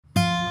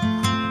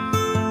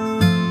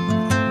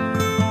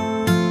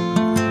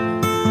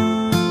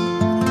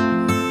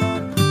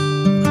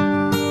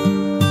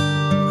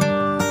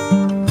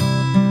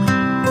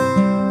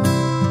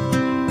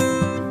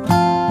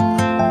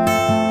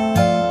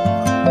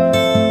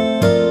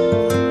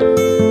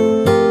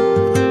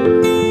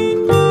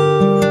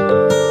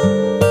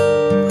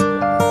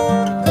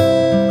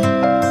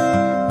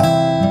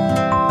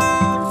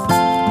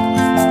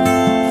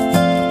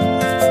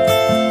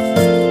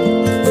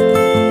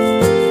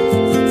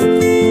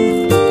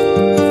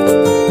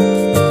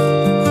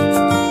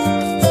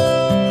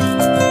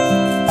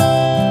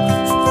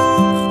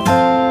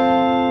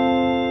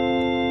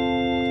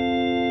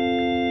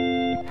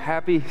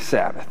Happy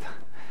Sabbath.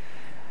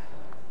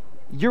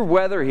 Your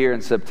weather here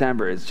in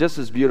September is just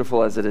as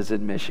beautiful as it is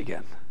in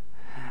Michigan.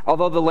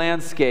 Although the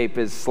landscape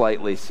is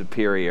slightly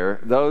superior,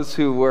 those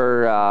who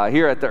were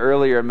here at the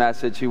earlier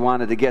message who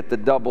wanted to get the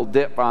double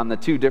dip on the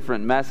two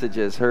different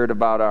messages heard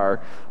about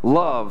our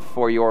love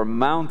for your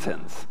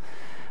mountains.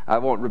 I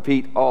won't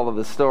repeat all of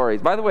the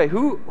stories. By the way,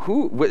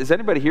 who is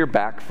anybody here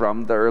back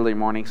from the early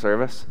morning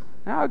service?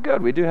 Oh,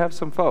 good. We do have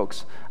some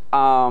folks.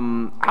 How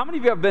many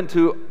of you have been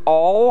to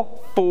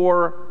all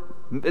four?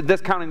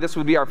 This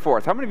would be our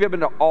fourth. How many of you have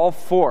been to all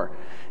four?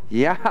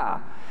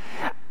 Yeah.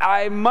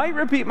 I might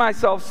repeat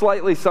myself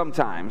slightly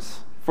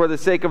sometimes for the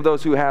sake of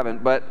those who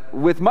haven't, but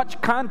with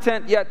much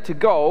content yet to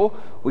go,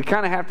 we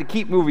kind of have to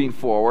keep moving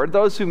forward.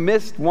 Those who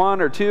missed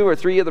one or two or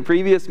three of the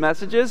previous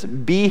messages,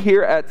 be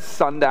here at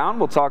sundown.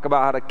 We'll talk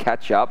about how to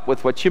catch up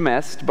with what you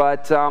missed.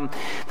 But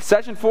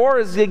session 4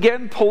 is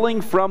again pulling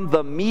from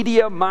the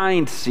Media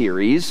Mind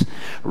series,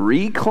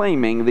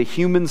 Reclaiming the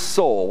Human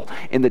Soul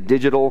in the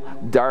Digital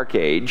Dark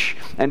Age.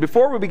 And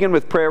before we begin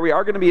with prayer, we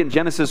are going to be in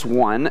Genesis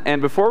 1.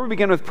 And before we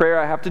begin with prayer,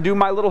 I have to do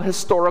my little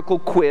historical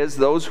quiz.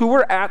 Those who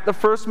were at the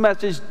first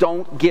message,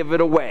 don't give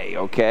it away,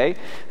 okay?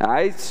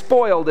 I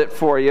spoiled it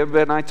for you,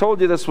 but I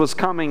told you this was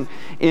coming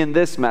in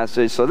this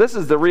message. So this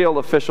is the real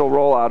official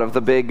rollout of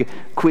the big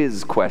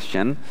quiz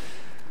question.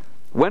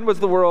 When was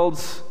the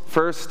world's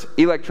first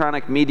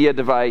electronic media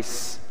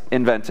device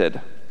invented?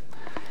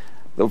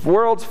 The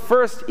world's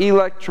first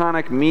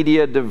electronic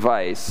media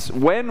device.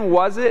 When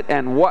was it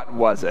and what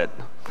was it?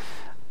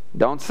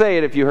 Don't say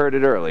it if you heard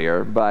it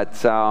earlier,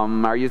 but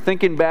are you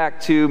thinking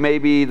back to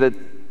maybe the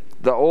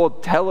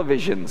old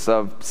televisions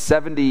of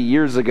 70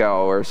 years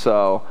ago or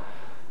so?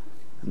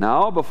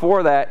 No,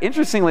 before that.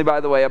 Interestingly, by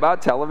the way,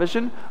 about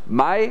television,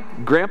 my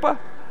grandpa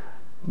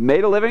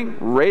made a living,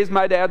 raised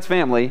my dad's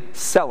family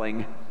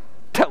selling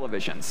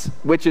televisions,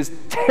 which is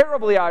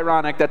terribly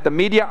ironic that the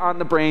media on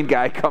the brain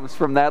guy comes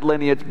from that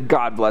lineage.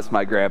 God bless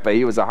my grandpa.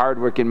 He was a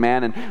hardworking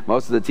man, and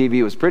most of the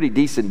TV was pretty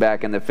decent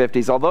back in the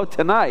 50s, although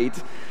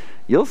tonight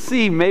you'll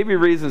see maybe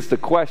reasons to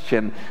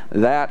question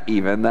that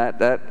even,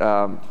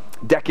 that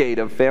decade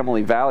of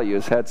family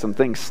values had some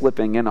things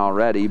slipping in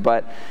already.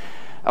 But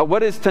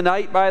what is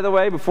tonight, by the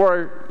way,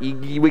 before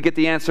we get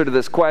the answer to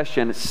this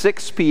question?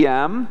 6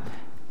 p.m.,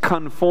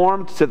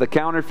 conformed to the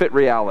counterfeit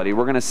reality.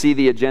 We're going to see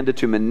the agenda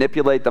to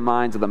manipulate the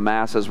minds of the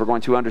masses. We're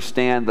going to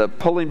understand the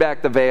pulling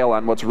back the veil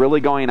on what's really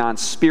going on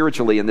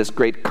spiritually in this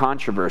great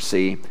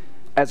controversy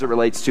as it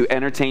relates to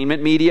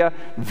entertainment media,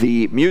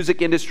 the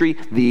music industry,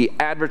 the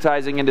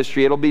advertising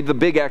industry. It'll be the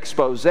big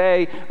expose,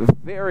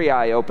 very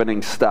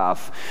eye-opening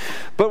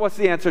stuff. But what's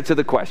the answer to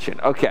the question?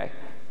 Okay,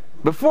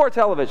 before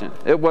television,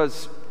 it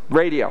was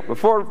radio.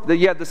 Before,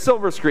 you had the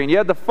silver screen, you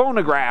had the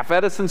phonograph,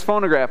 Edison's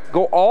phonograph.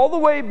 Go all the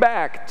way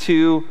back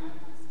to,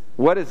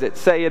 what is it?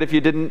 Say it if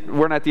you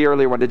weren't at the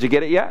earlier one. Did you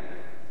get it yet?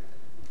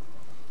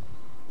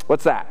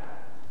 What's that?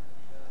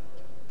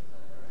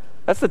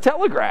 That's the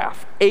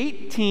telegraph.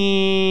 Do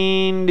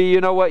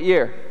you know what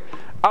year?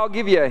 I'll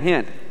give you a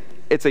hint.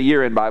 It's a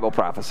year in Bible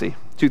prophecy.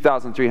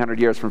 2,300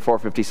 years from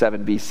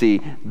 457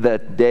 BC, the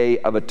Day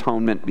of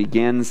Atonement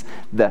begins.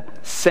 The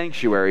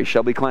sanctuary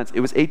shall be cleansed. It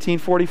was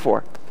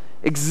 1844.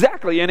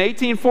 Exactly in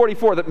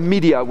 1844 that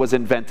media was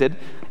invented.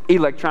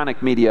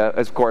 Electronic media,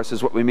 of course,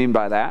 is what we mean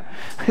by that.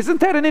 Isn't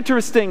that an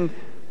interesting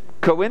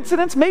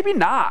coincidence? Maybe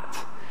not.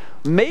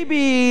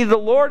 Maybe the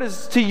Lord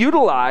is to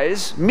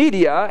utilize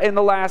media in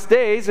the last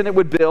days, and it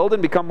would build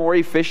and become more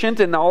efficient,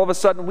 and all of a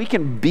sudden we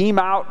can beam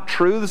out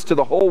truths to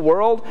the whole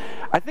world.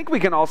 I think we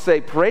can all say,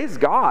 praise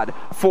God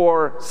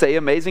for, say,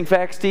 Amazing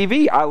Facts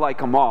TV. I like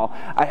them all.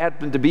 I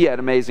happened to be at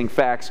Amazing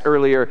Facts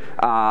earlier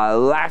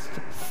last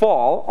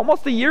fall,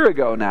 almost a year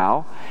ago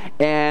now,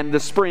 and the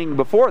spring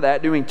before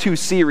that, doing 2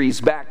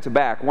 series back to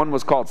back. One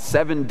was called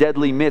 7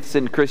 Deadly Myths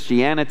in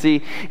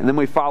Christianity, and then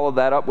we followed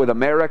that up with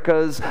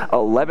America's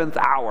 11th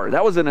Hour.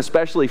 That was an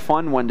especially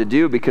fun one to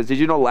do because did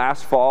you know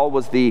last fall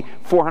was the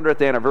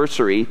 400th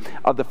anniversary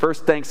of the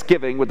first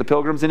Thanksgiving with the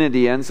Pilgrims and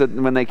Indians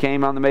when they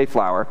came on the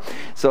Mayflower.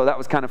 So that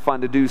was kind of fun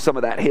to do some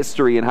of that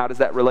history and how does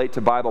that relate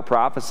to Bible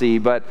prophecy.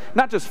 But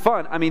not just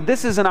fun. I mean,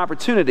 this is an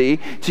opportunity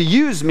to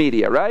use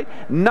media, right?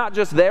 Not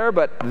just there,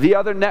 but the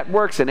other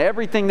networks and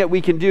everything that we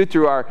can do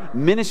through our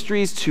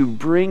ministries to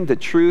bring the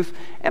truth.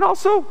 And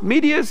also,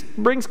 media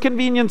brings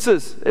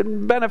conveniences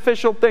and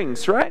beneficial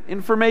things, right?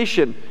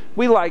 Information.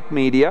 We like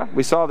media.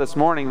 We saw this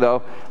morning,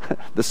 though,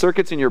 the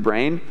circuits in your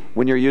brain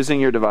when you're using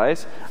your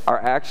device are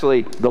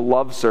actually the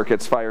love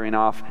circuits firing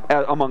off,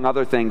 among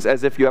other things,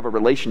 as if you have a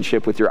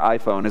relationship with your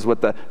iPhone, is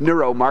what the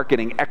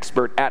neuromarketing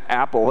expert at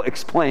Apple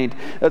explained.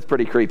 That's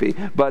pretty creepy.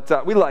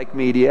 But we like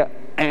media,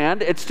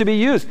 and it's to be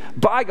used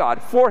by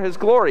God for His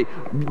glory,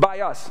 by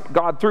us,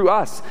 God through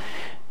us,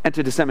 and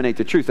to disseminate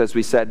the truth, as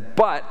we said.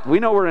 But we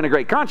know we're in a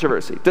great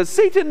controversy. Does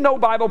Satan know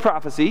Bible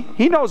prophecy?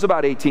 He knows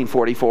about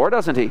 1844,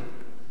 doesn't he?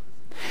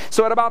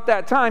 So at about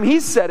that time,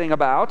 he's setting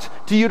about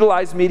to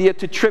utilize media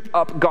to trip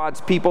up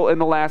God's people in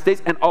the last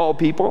days, and all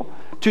people,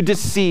 to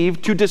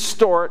deceive, to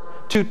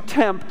distort, to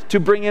tempt, to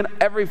bring in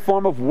every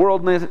form of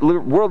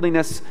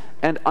worldliness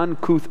and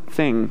uncouth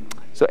thing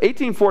So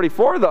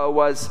 1844, though,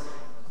 was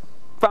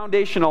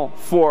foundational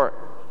for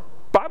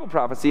Bible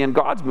prophecy and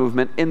God's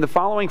movement in the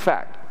following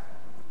fact.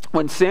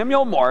 When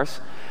Samuel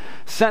Morse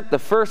sent the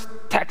first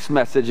text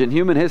message in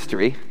human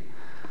history,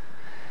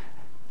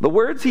 the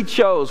words he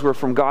chose were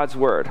from God's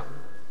Word.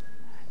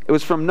 It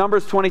was from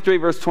Numbers 23,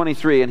 verse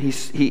 23, and he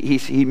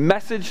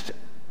messaged,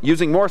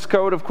 using Morse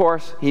code, of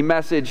course, he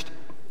messaged,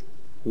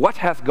 "What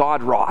hath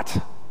God wrought?"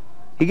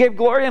 He gave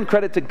glory and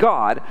credit to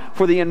God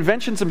for the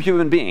inventions of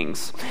human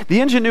beings.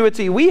 The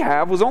ingenuity we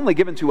have was only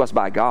given to us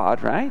by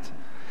God, right?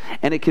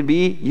 And it can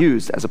be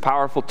used as a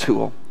powerful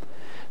tool.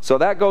 So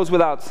that goes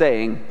without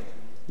saying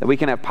that we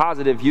can have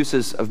positive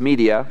uses of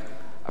media.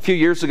 A few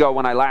years ago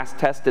when I last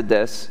tested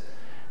this,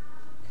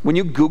 when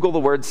you Google the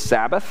word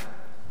Sabbath,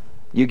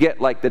 you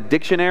get like the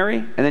dictionary,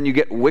 and then you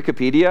get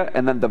Wikipedia,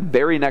 and then the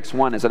very next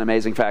one is an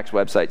Amazing Facts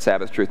website,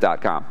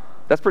 sabbathtruth.com.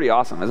 That's pretty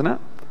awesome, isn't it?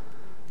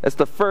 It's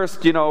the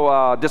first,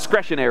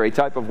 discretionary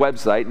type of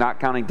website, not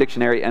counting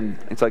dictionary and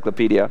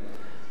encyclopedia.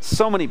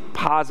 So many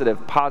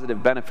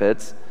positive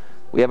benefits.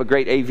 We have a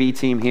great AV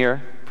team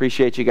here.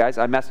 Appreciate you guys.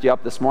 I messed you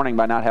up this morning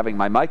by not having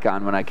my mic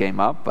on when I came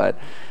up, but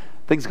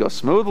things go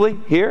smoothly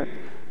here.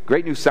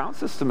 Great new sound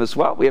system as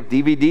well. We have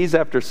DVDs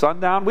after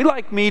sundown. We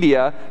like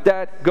media.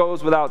 That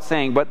goes without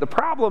saying. But the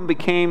problem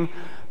became,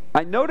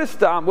 I noticed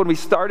when we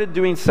started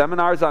doing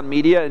seminars on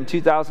media in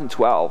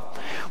 2012,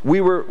 we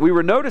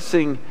were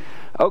noticing,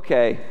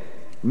 okay,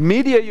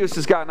 media use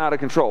has gotten out of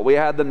control. We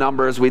had the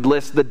numbers, we'd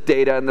list the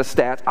data and the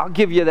stats. I'll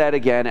give you that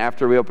again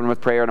after we open with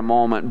prayer in a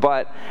moment.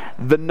 But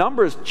the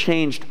numbers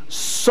changed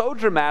so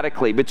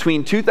dramatically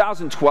between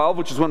 2012,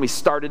 which is when we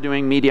started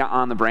doing media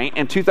on the brain,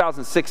 and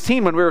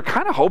 2016, when we were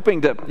kind of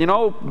hoping to,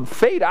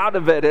 fade out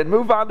of it and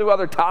move on to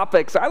other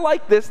topics. I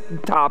like this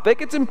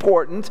topic, it's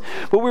important,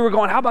 but we were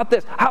going, how about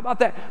this, how about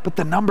that? But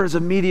the numbers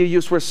of media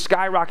use were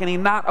skyrocketing,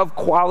 not of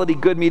quality,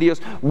 good media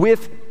use,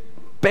 with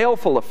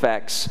baleful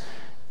effects.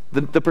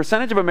 The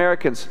percentage of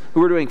Americans who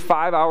were doing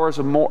 5 hours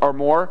or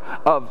more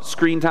of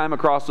screen time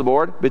across the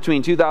board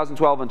between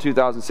 2012 and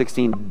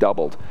 2016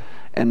 doubled.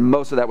 And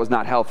most of that was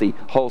not healthy,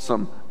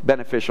 wholesome,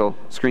 beneficial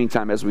screen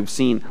time, as we've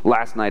seen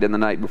last night and the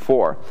night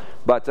before.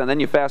 But then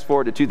you fast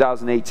forward to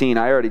 2018.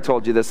 I already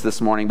told you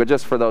this morning, but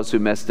just for those who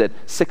missed it,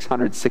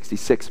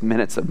 666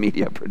 minutes of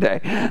media per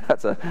day.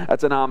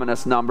 That's an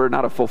ominous number,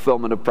 not a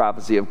fulfillment of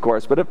prophecy, of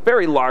course, but a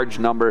very large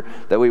number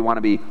that we want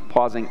to be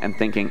pausing and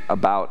thinking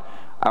about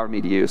our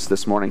media use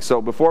this morning.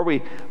 So before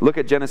we look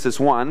at Genesis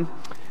 1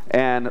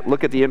 and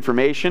look at the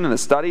information and the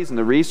studies and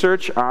the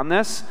research on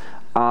this,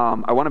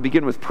 I want to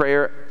begin with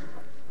prayer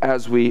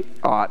as we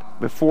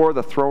ought before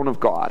the throne of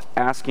God,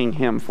 asking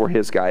Him for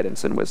His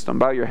guidance and wisdom.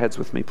 Bow your heads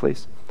with me,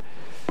 please.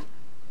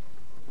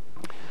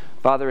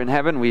 Father in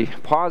heaven, we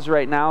pause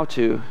right now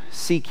to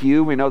seek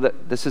You. We know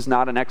that this is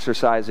not an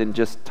exercise in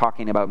just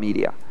talking about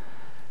media.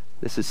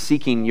 This is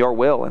seeking Your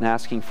will and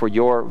asking for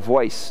Your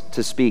voice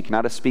to speak,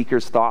 not a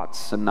speaker's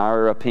thoughts and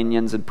our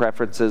opinions and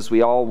preferences.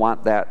 We all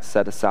want that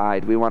set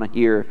aside. We want to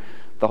hear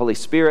the Holy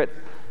Spirit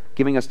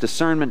giving us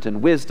discernment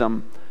and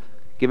wisdom,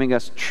 giving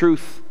us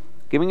truth,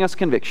 giving us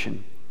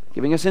conviction,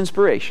 giving us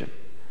inspiration.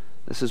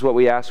 This is what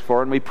we ask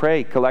for, and we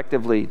pray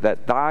collectively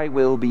that Thy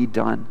will be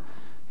done.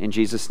 In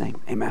Jesus'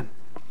 name, amen.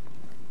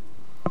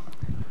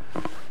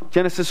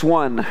 Genesis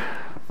 1,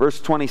 verse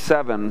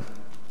 27.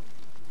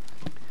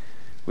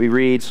 We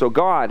read, "So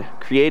God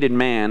created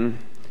man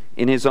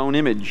in His own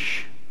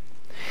image.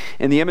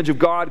 In the image of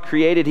God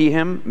created He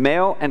him,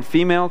 male and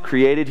female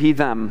created He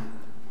them."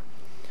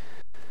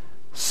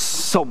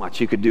 So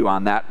much you could do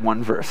on that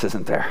one verse,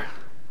 isn't there?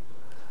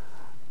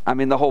 I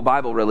mean, the whole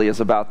Bible really is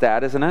about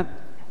that, isn't it?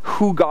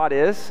 Who God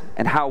is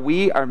and how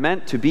we are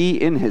meant to be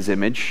in His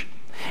image,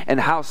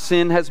 and how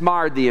sin has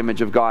marred the image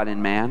of God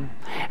in man,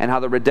 and how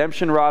the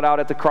redemption wrought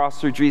out at the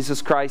cross through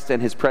Jesus Christ and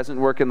His present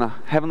work in the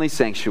heavenly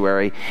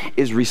sanctuary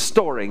is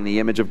restoring the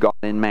image of God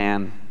in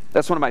man.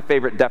 That's one of my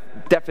favorite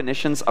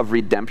definitions of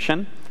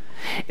redemption,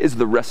 is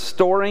the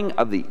restoring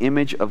of the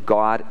image of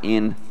God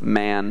in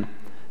man.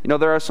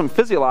 There are some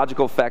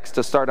physiological effects,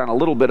 to start on a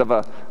little bit of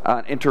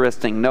an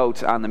interesting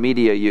note on the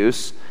media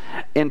use,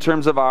 in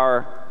terms of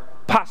our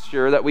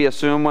posture that we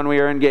assume when we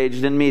are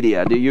engaged in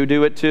media. Do you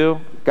do it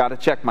too? Got to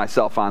check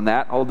myself on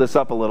that. Hold this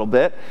up a little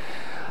bit.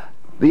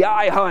 The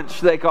eye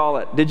hunch, they call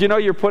it. Did you know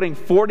you're putting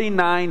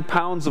 49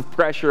 pounds of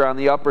pressure on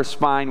the upper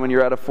spine when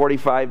you're at a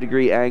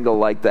 45-degree angle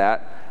like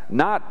that?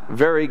 Not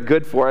very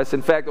good for us.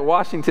 In fact, the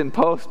Washington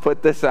Post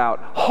put this out.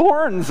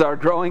 Horns are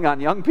growing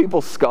on young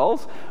people's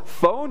skulls.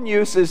 Phone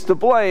use is to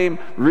blame,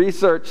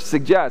 research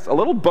suggests. A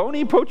little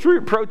bony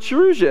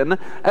protrusion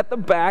at the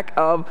back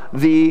of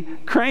the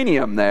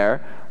cranium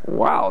there.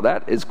 Wow,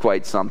 that is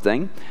quite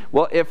something.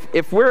 Well,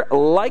 if we're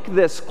like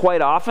this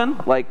quite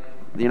often, like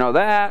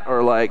that,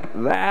 or like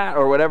that,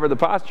 or whatever the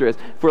posture is,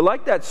 if we're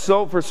like that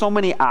for so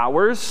many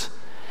hours,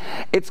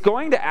 It's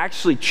going to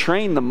actually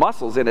train the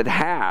muscles, and it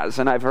has.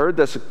 And I've heard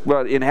this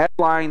in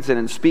headlines and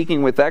in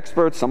speaking with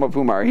experts, some of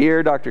whom are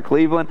here, Dr.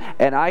 Cleveland,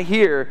 and I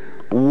hear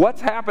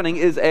what's happening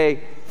is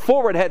a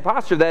forward head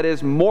posture that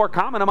is more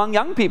common among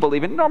young people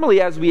even.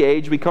 Normally as we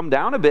age, we come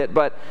down a bit,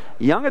 but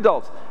young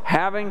adults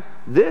having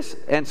this,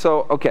 and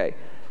so, okay.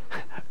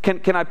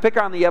 Can I pick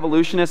on the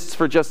evolutionists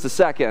for just a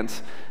second?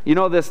 You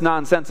know this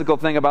nonsensical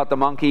thing about the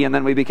monkey and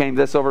then we became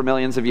this over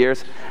millions of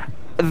years?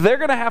 They're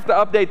going to have to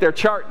update their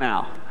chart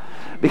now.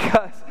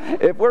 Because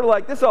if we're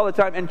like this all the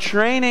time and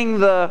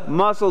training the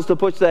muscles to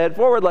push the head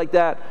forward like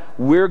that,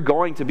 we're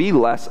going to be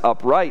less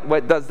upright.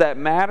 What does that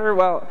matter?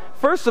 Well,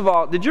 first of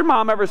all, did your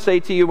mom ever say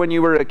to you when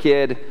you were a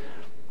kid,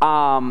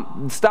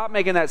 stop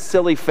making that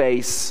silly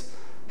face,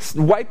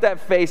 wipe that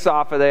face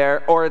off of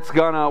there, or it's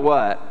gonna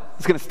what?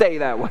 It's going to stay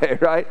that way,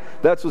 right?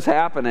 That's what's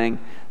happening.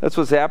 That's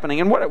what's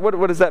happening. And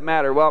what does that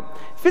matter? Well,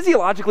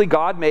 physiologically,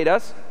 God made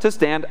us to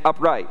stand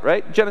upright,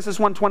 right? Genesis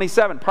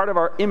 1:27, part of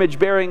our image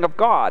bearing of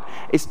God.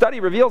 A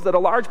study reveals that a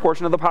large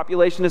portion of the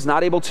population is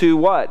not able to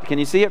what? Can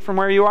you see it from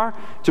where you are?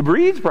 To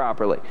breathe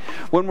properly.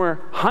 When we're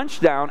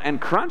hunched down and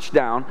crunched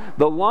down,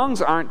 the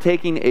lungs aren't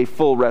taking a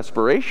full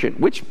respiration,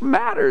 which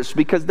matters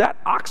because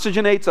that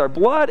oxygenates our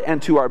blood and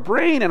to our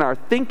brain, and our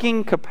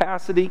thinking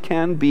capacity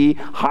can be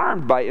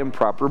harmed by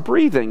improper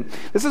breathing.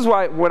 This is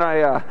why when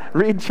I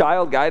read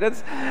child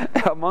guidance,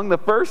 among the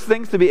first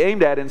things to be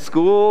aimed at in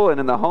school and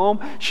in the home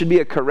should be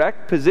a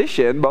correct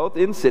position, both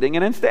in sitting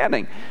and in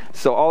standing.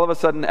 So all of a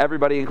sudden,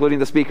 everybody, including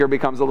the speaker,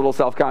 becomes a little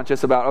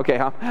self-conscious about, okay,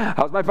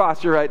 how's my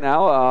posture right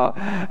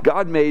now?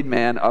 God made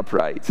man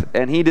upright,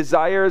 and he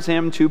desires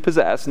him to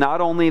possess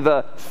not only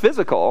the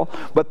physical,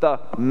 but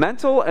the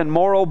mental and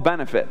moral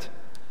benefit.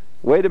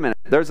 Wait a minute.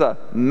 There's a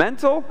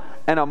mental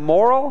and a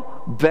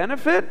moral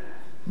benefit?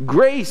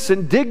 Grace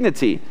and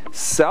dignity,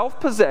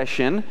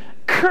 self-possession,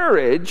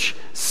 courage,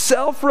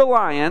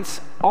 self-reliance,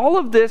 all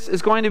of this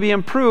is going to be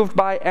improved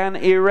by an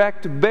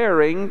erect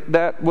bearing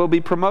that will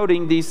be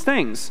promoting these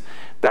things.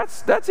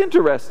 That's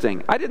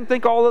interesting. I didn't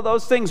think all of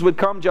those things would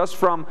come just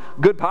from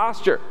good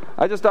posture.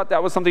 I just thought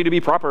that was something to be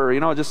proper,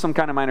 just some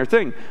kind of minor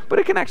thing. But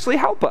it can actually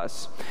help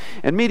us.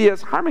 And media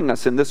is harming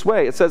us in this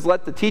way. It says,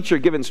 let the teacher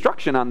give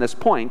instruction on this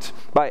point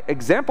by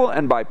example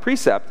and by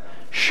precept,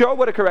 show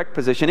what a correct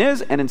position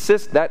is, and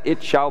insist that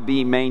it shall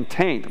be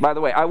maintained. By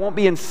the way, I won't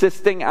be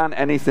insisting on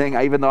anything,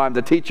 even though I'm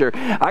the teacher.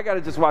 I got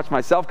to just watch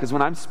myself, because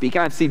when I'm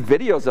speaking, I've seen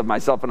videos of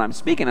myself when I'm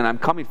speaking, and I'm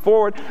coming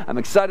forward. I'm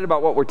excited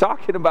about what we're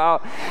talking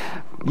about.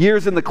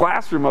 Years in the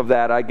classroom of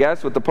that, I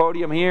guess, with the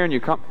podium here, and you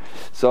come.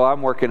 So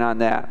I'm working on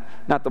that.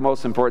 Not the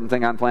most important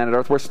thing on planet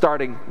Earth. We're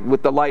starting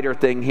with the lighter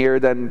thing here,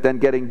 then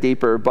getting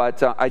deeper.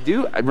 But I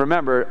do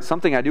remember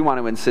something I do want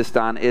to insist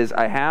on is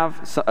I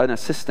have an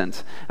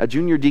assistant, a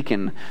junior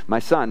deacon, my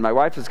son. My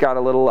wife has got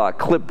a little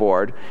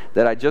clipboard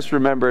that I just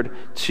remembered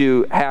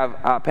to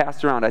have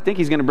passed around. I think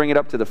he's going to bring it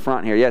up to the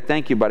front here. Yeah,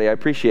 thank you, buddy. I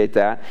appreciate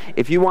that.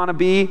 If you want to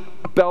be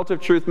Belt of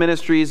Truth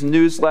Ministries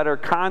newsletter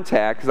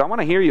contact, because I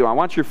want to hear you. I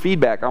want your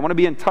feedback. I want to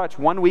be in touch.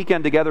 One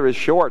weekend together is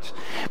short.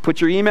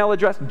 Put your email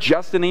address,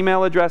 just an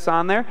email address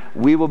on there.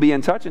 We will be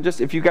in touch. And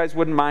just if you guys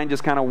wouldn't mind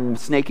just kind of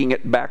snaking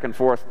it back and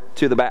forth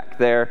to the back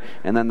there,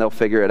 and then they'll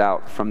figure it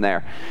out from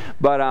there.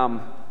 But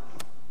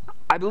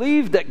I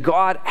believe that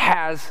God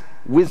has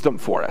wisdom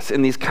for us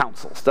in these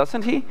counsels,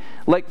 doesn't he?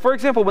 Like, for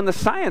example, when the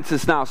science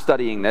is now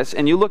studying this,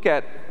 and you look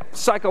at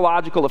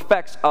psychological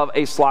effects of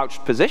a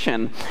slouched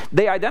position,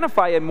 they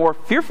identify a more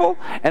fearful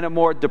and a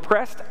more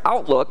depressed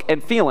outlook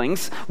and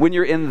feelings when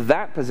you're in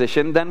that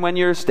position than when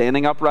you're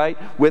standing upright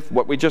with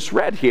what we just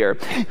read here.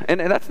 And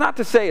that's not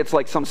to say it's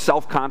like some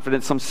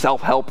self-confidence, some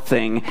self-help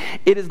thing.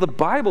 It is the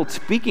Bible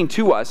speaking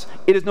to us.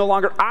 It is no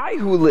longer I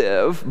who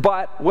live,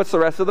 but what's the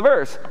rest of the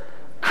verse?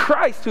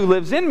 Christ who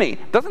lives in me.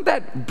 Doesn't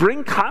that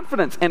bring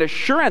confidence and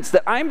assurance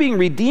that I'm being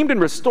redeemed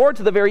and restored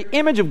to the very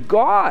image of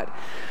God?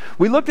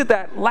 We looked at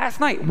that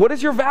last night. What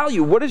is your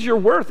value? What is your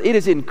worth? It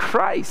is in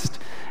Christ.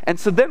 And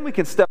so then we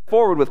can step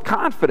forward with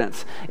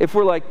confidence. If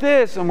we're like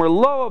this and we're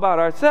low about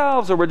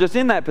ourselves, or we're just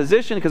in that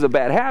position because of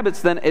bad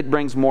habits, then it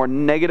brings more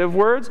negative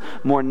words,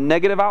 more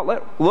negative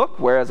outlook,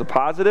 whereas a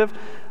positive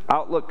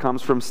outlook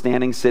comes from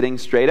standing, sitting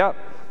straight up.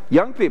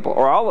 Young people,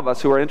 or all of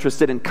us who are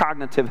interested in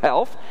cognitive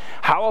health,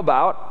 how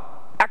about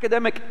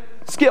academic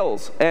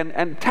skills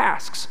and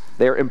tasks?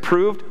 They're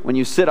improved when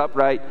you sit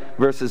upright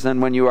versus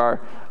then when you are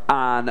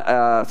on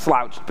a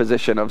slouched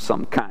position of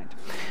some kind.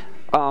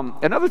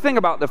 Another thing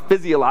about the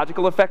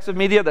physiological effects of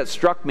media that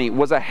struck me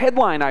was a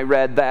headline I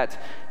read that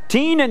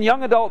teen and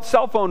young adult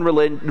cell phone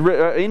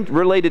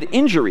related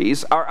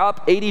injuries are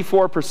up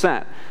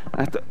 84%.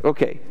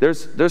 Okay,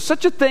 there's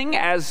such a thing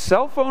as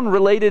cell phone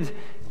related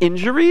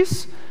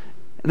injuries?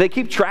 They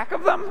keep track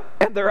of them,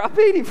 and they're up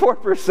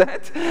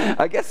 84%?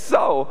 I guess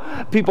so.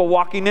 People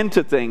walking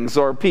into things,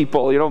 or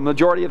people,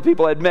 majority of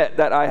people admit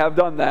that I have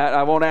done that.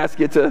 I won't ask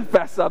you to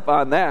fess up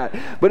on that.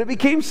 But it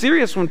became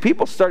serious when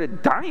people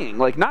started dying,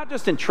 like not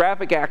just in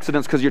traffic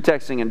accidents because you're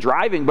texting and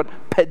driving, but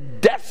pedestrian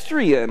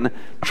pedestrian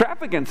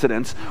traffic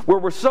incidents where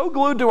we're so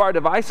glued to our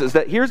devices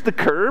that here's the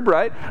curb,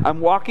 right?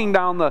 I'm walking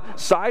down the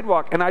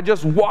sidewalk and I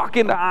just walk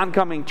into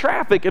oncoming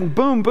traffic and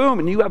boom, boom,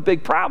 and you have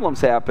big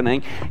problems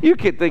happening. You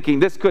keep thinking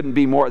this couldn't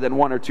be more than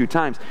 1 or 2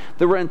 times.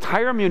 There were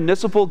entire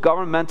municipal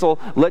governmental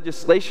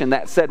legislation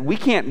that said we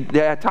can't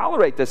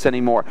tolerate this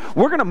anymore.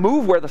 We're going to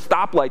move where the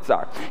stoplights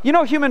are. You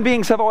know, human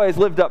beings have always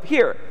lived up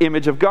here,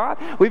 image of God.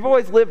 We've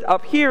always lived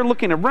up here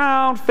looking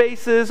around,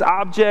 faces,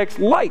 objects,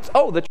 lights.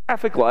 Oh, the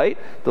traffic light,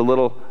 the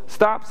little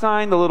stop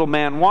sign, the little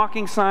man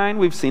walking sign.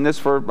 We've seen this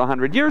for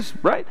 100 years,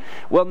 right?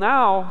 Well,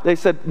 now they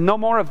said no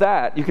more of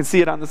that. You can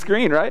see it on the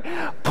screen, right?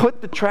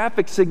 Put the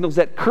traffic signals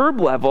at curb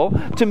level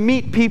to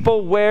meet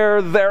people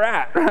where they're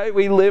at, right?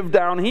 We live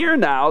down here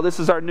now. This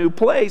is our new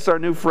place, our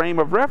new frame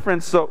of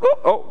reference. So,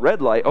 oh,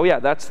 red light. Oh, yeah,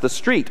 that's the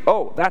street.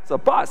 Oh, that's a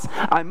bus.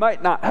 I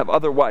might not have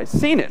otherwise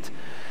seen it.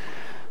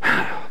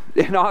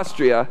 In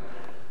Austria,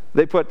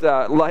 they put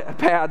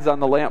pads on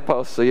the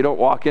lampposts so you don't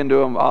walk into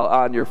them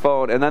on your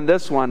phone. And then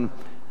this one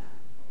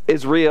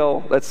is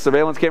real. That's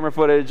surveillance camera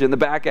footage in the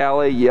back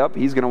alley. Yep,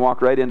 he's going to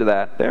walk right into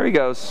that. There he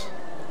goes.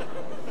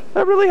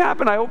 That really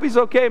happened. I hope he's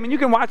okay. I mean, you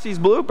can watch these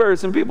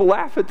bloopers and people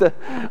laugh at the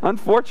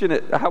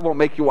unfortunate. I won't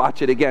make you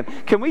watch it again.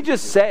 Can we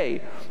just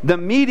say the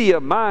media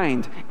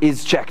mind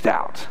is checked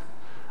out?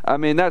 I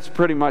mean, that's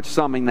pretty much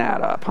summing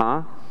that up,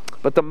 huh?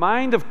 But the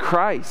mind of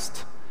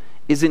Christ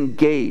is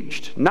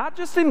engaged. Not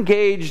just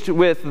engaged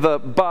with the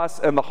bus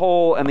and the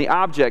hole and the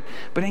object,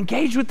 but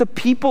engaged with the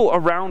people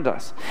around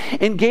us.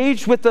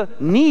 Engaged with the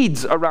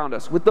needs around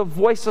us, with the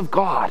voice of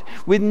God,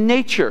 with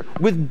nature,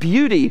 with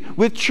beauty,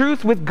 with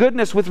truth, with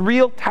goodness, with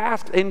real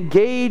tasks.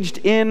 Engaged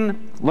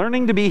in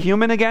learning to be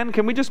human again.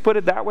 Can we just put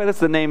it that way? That's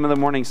the name of the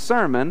morning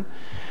sermon.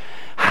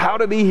 How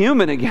to be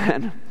human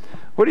again.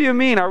 What do you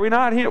mean? Are we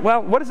not here?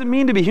 Well, what does it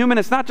mean to be human?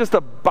 It's not just a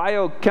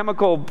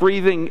biochemical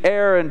breathing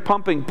air and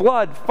pumping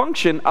blood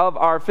function of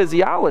our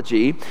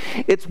physiology.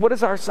 It's what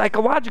is our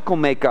psychological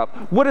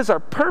makeup? What is our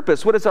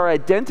purpose? What is our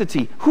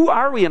identity? Who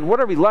are we and what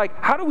are we like?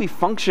 How do we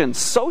function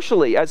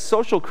socially as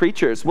social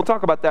creatures? We'll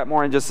talk about that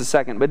more in just a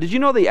second. But did you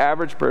know the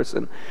average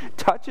person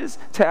touches,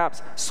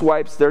 taps,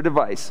 swipes their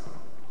device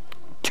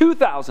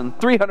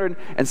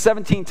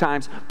 2,317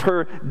 times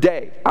per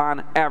day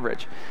on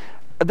average?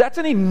 That's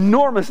an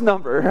enormous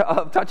number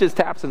of touches,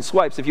 taps, and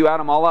swipes if you add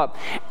them all up.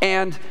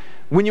 And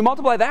when you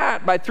multiply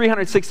that by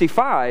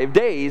 365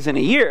 days in a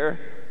year,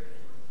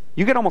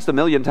 you get almost 1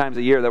 million times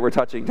a year that we're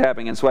touching,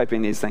 tapping, and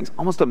swiping these things.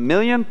 Almost 1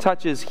 million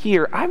touches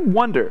here. I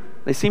wonder,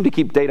 they seem to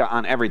keep data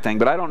on everything,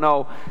 but I don't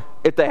know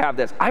if they have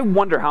this. I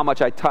wonder how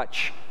much I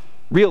touch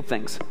real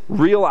things,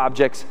 real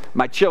objects,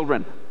 my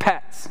children,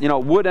 pets,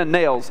 wood and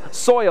nails,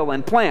 soil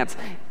and plants,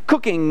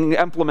 cooking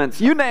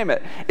implements, you name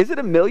it. Is it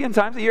 1 million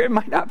times a year? It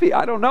might not be.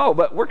 I don't know,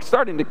 but we're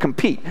starting to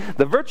compete.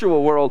 The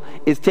virtual world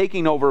is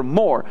taking over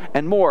more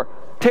and more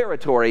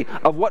territory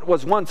of what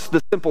was once the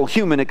simple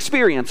human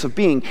experience of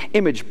being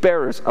image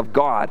bearers of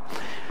God.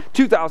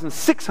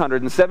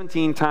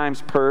 2,617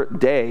 times per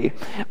day.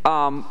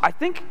 I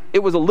think it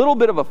was a little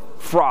bit of a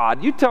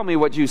fraud. You tell me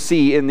what you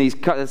see in these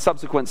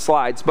subsequent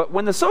slides. But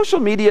when the social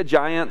media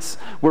giants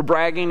were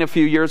bragging a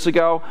few years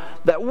ago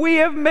that we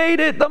have made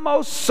it the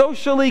most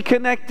socially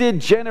connected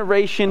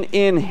generation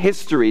in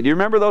history. Do you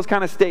remember those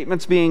kind of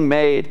statements being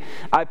made?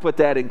 I put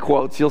that in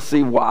quotes. You'll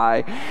see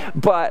why.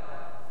 But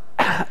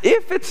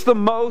if it's the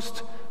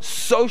most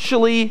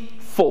socially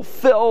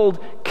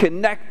fulfilled,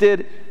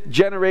 connected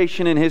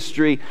generation in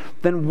history,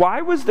 then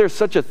why was there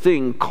such a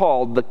thing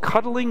called the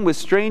cuddling with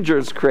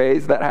strangers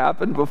craze that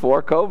happened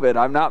before COVID?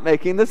 I'm not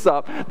making this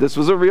up. This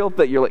was a real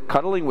thing. You're like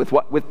cuddling with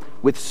what?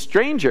 With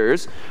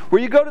strangers,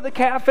 where you go to the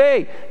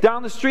cafe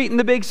down the street in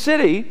the big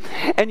city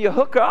and you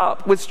hook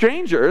up with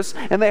strangers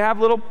and they have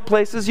little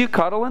places you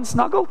cuddle and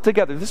snuggle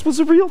together. This was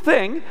a real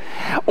thing.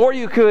 Or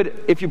you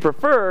could, if you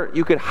prefer,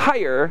 you could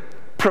hire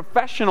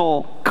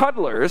professional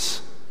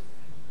cuddlers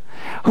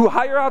who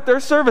hire out their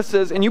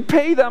services and you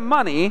pay them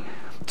money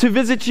to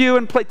visit you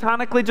and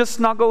platonically just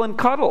snuggle and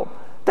cuddle.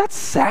 That's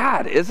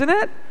sad, isn't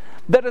it?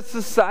 That a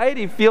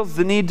society feels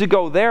the need to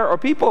go there, or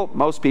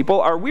most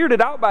people are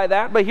weirded out by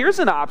that, but here's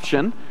an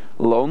option.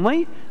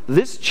 Lonely?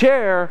 This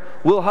chair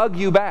will hug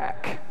you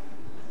back.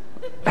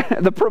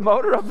 The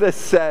promoter of this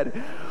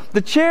said,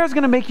 the chair is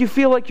going to make you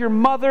feel like your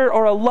mother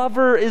or a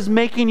lover is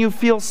making you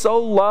feel so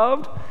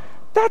loved.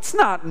 That's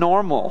not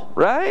normal,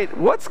 right?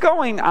 What's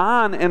going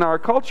on in our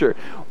culture?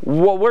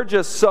 Well, we're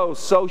just so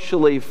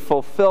socially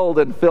fulfilled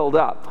and filled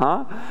up,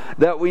 huh?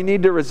 That we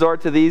need to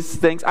resort to these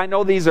things. I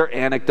know these are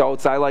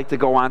anecdotes. I like to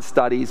go on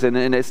studies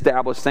and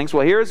establish things.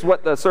 Well, here's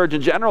what the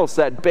Surgeon General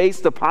said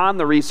based upon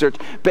the research,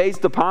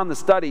 based upon the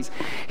studies.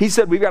 He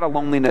said we've got a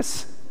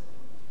loneliness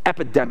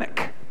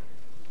epidemic.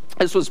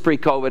 This was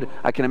pre-COVID.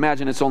 I can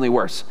imagine it's only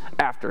worse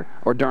after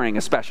or during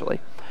especially.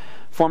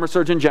 Former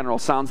Surgeon General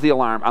sounds the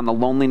alarm on the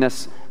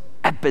loneliness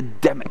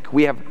epidemic.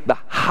 We have the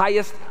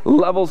highest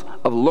levels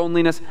of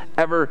loneliness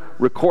ever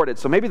recorded.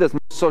 So maybe this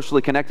most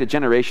socially connected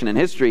generation in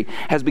history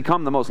has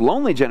become the most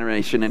lonely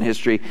generation in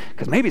history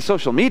because maybe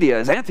social media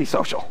is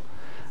antisocial.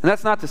 And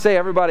that's not to say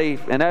everybody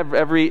in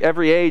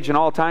every age and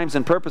all times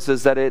and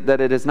purposes that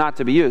it is not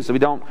to be used. So we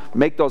don't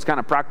make those kind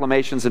of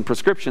proclamations and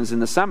prescriptions in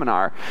the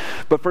seminar.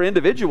 But for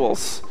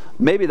individuals,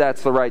 maybe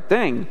that's the right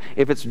thing.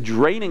 If it's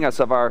draining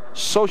us of our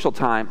social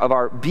time, of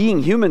our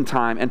being human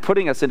time, and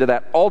putting us into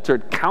that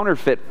altered,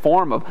 counterfeit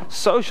form of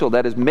social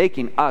that is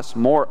making us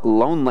more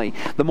lonely.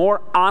 The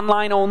more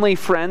online-only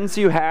friends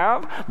you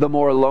have, the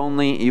more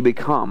lonely you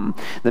become.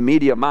 The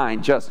media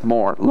mind, just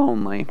more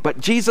lonely. But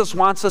Jesus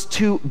wants us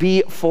to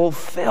be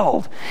fulfilled.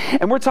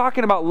 And we're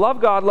talking about love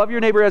God, love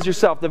your neighbor as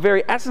yourself, the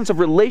very essence of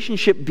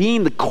relationship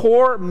being the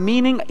core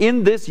meaning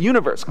in this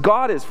universe.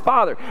 God is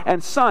Father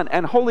and Son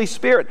and Holy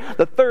Spirit,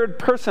 the third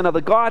person of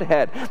the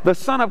Godhead, the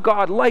Son of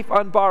God, life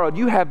unborrowed.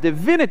 You have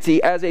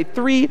divinity as a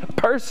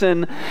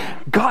three-person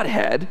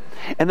Godhead.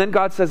 And then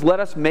God says,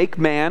 let us make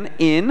man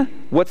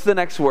in, what's the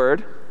next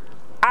word?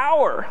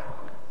 Our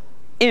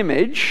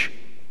image.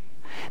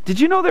 Did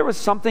you know there was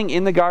something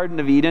in the Garden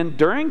of Eden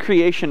during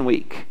creation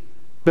week,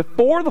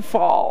 before the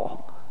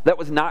fall, that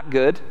was not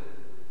good?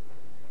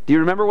 Do you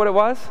remember what it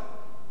was?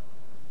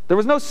 There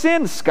was no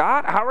sin,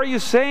 Scott. How are you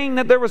saying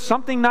that there was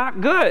something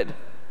not good?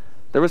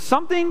 There was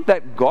something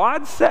that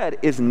God said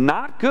is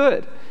not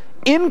good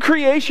in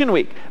creation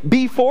week,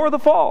 before the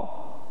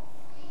fall.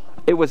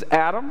 It was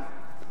Adam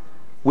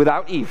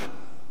without Eve.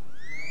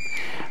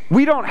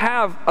 We don't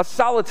have a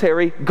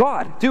solitary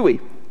God, do we?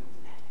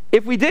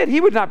 If we did,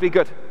 he would not be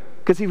good,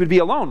 because he would be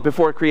alone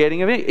before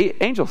creating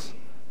angels.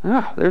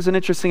 There's an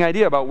interesting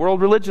idea about world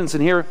religions,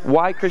 and here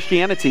why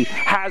Christianity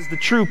has the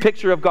true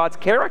picture of God's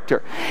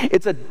character.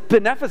 It's a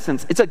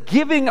beneficence. It's a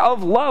giving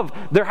of love.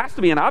 There has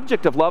to be an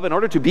object of love in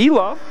order to be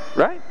love,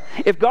 right?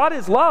 If God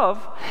is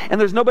love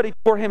and there's nobody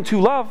for him to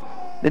love,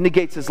 it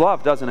negates his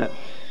love, doesn't it?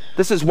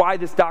 This is why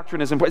this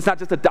doctrine is important. It's not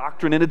just a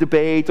doctrine in a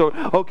debate or,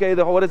 okay,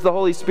 what is the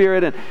Holy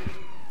Spirit? And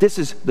this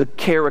is the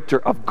character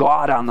of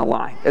God on the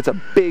line. It's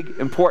a big,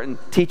 important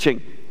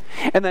teaching.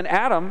 And then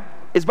Adam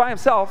is by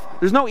himself.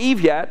 There's no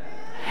Eve yet.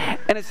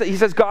 And he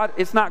says, God,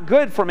 it's not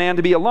good for man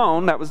to be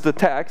alone. That was the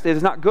text. It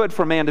is not good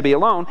for man to be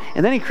alone.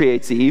 And then he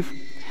creates Eve.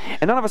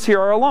 And none of us here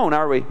are alone,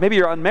 are we? Maybe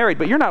you're unmarried,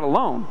 but you're not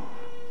alone.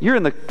 You're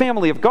in the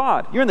family of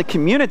God. You're in the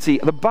community,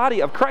 the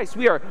body of Christ.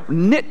 We are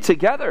knit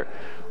together.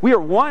 We are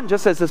one,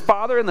 just as his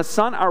Father and the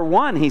Son are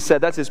one, he said.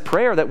 That's his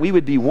prayer, that we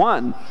would be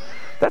one.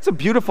 That's a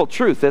beautiful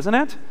truth, isn't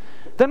it?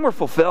 Then we're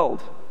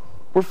fulfilled.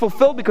 We're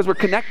fulfilled because we're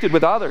connected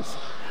with others,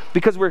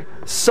 because we're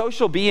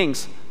social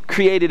beings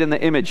created in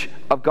the image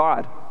of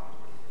God.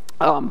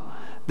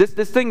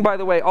 This thing, by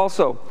the way,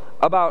 also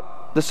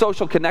about the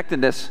social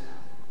connectedness,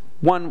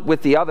 one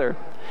with the other,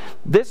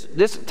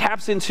 this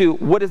taps into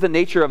what is the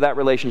nature of that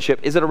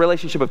relationship. Is it a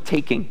relationship of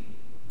taking,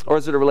 or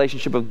is it a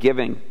relationship of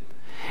giving?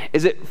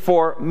 Is it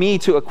for me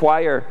to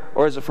acquire,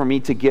 or is it for me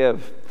to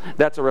give?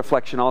 That's a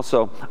reflection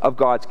also of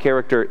God's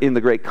character in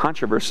the great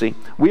controversy.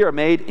 We are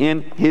made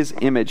in his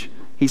image.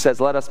 He says,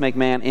 let us make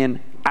man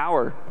in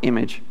our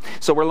image.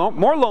 So we're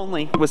more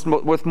lonely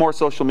with more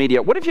social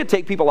media. What if you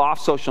take people off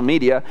social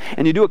media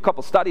and you do a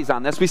couple studies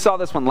on this? We saw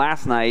this one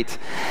last night.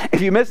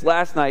 If you missed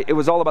last night, it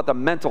was all about the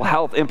mental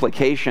health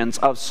implications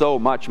of so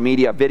much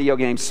media, video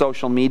games,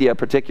 social media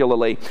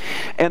particularly.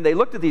 And they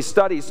looked at these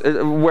studies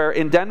where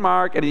in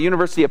Denmark and the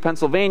University of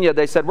Pennsylvania,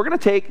 they said, we're going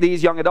to take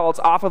these young adults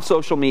off of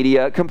social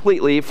media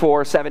completely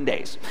for 7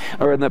 days.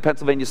 Or in the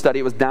Pennsylvania study,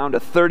 it was down to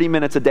 30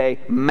 minutes a day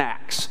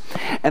max.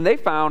 And they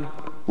found,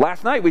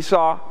 last night we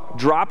saw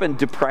drop in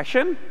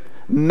depression,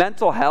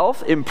 mental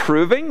health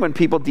improving when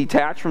people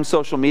detach from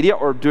social media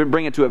or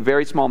bring it to a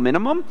very small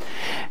minimum.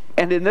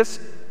 And in this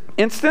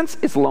instance,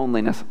 it's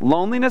loneliness.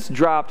 Loneliness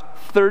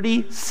dropped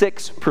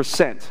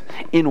 36%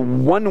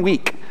 in 1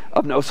 week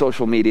of no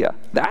social media.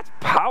 That's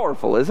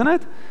powerful, isn't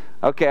it?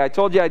 Okay, I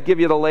told you I'd give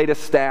you the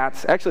latest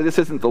stats. Actually, this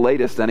isn't the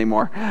latest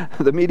anymore.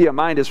 The Media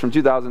Mind is from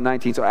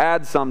 2019, so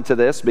add some to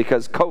this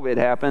because COVID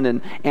happened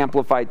and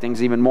amplified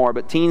things even more.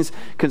 But teens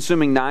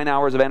consuming 9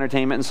 hours of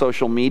entertainment and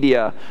social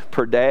media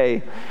per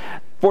day.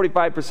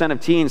 45% of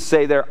teens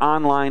say they're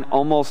online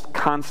almost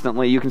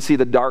constantly. You can see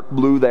the dark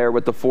blue there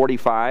with the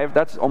 45.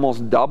 That's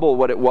almost double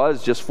what it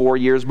was just 4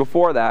 years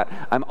before that.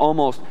 I'm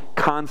almost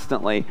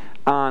constantly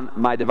on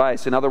my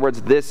device. In other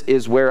words, this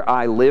is where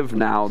I live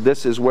now.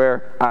 This is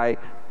where I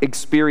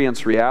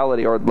experience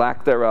reality or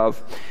lack thereof.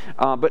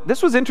 But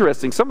this was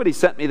interesting. Somebody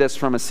sent me this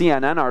from a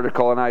CNN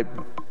article, and I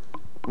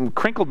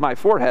crinkled my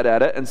forehead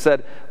at it and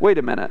said, wait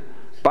a minute.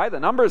 By the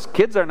numbers,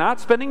 kids are not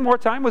spending more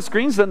time with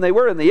screens than they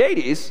were in the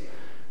 80s.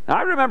 Now,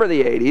 I remember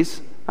the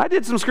 80s. I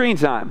did some screen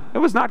time. It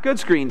was not good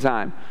screen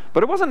time,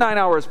 but it wasn't 9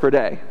 hours per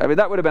day. I mean,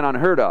 that would have been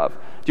unheard of. Do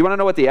you want to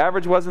know what the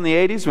average was in the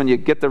 80s when you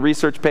get the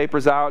research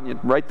papers out and you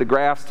write the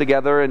graphs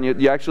together and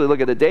you actually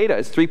look at the data?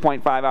 It's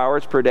 3.5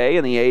 hours per day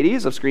in the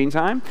 80s of screen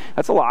time.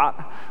 That's a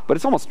lot, but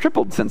it's almost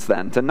tripled since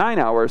then to 9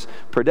 hours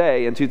per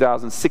day. In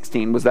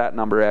 2016 was that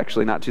number,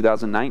 actually, not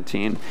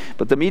 2019.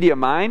 But the media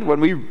mind,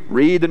 when we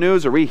read the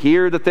news or we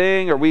hear the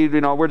thing or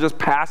we're just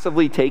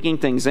passively taking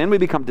things in, we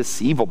become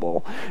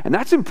deceivable. And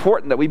that's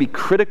important that we be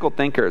critical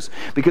thinkers thinkers.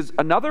 Because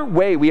another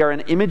way we are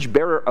an image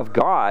bearer of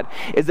God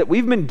is that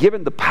we've been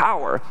given the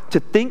power to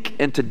think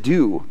and to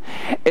do.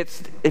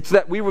 It's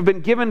that we've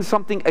been given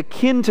something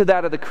akin to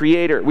that of the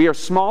Creator. We are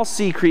small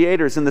c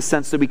creators in the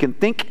sense that we can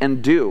think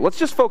and do. Let's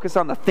just focus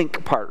on the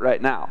think part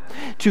right now.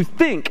 To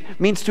think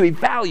means to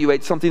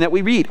evaluate something that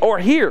we read or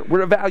hear.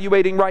 We're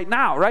evaluating right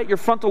now, right? Your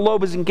frontal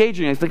lobe is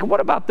engaging. It's like, what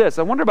about this?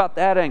 I wonder about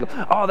that angle.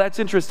 Oh, that's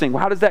interesting.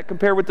 Well, how does that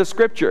compare with the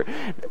Scripture?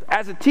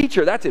 As a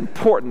teacher, that's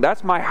important.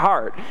 That's my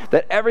heart,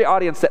 that every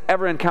audience that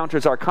ever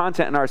encounters our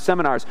content in our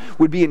seminars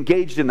would be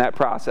engaged in that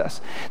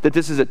process. That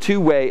this is a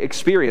two-way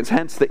experience,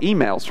 hence the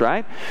emails,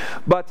 right?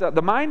 But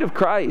the mind of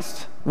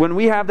Christ, when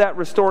we have that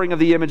restoring of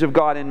the image of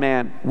God in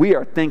man, we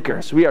are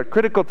thinkers. We are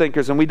critical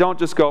thinkers, and we don't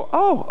just go,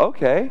 oh,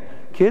 okay,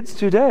 kids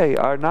today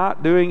are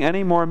not doing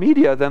any more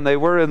media than they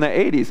were in the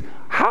 80s.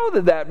 How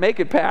did that make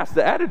it past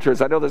the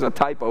editors? I know there's a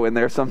typo in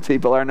there some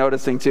people are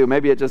noticing too.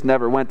 Maybe it just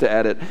never went to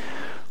edit.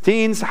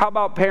 Teens, how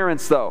about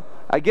parents though?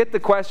 I get the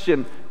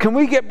question, can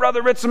we get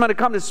Brother Ritzman to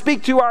come to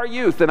speak to our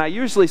youth? And I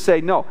usually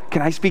say, no,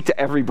 can I speak to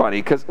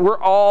everybody? Because we're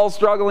all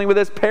struggling with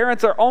this.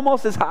 Parents are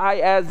almost as high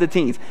as the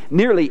teens,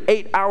 nearly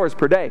 8 hours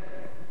per day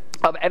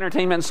of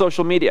entertainment and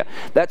social media.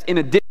 That's in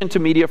addition to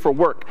media for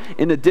work,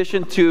 in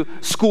addition to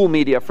school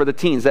media for the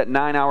teens, that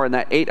 9 hour and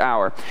that 8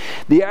 hour.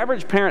 The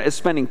average parent is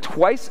spending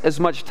twice as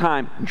much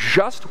time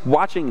just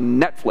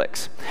watching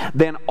Netflix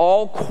than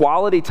all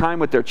quality time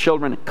with their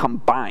children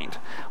combined.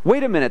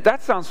 Wait a minute,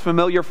 that sounds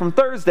familiar from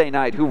Thursday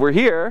night who were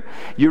here.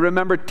 You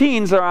remember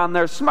teens are on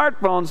their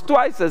smartphones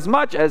twice as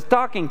much as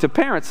talking to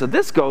parents. So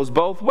this goes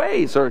both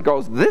ways, or it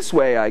goes this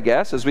way, I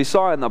guess. As we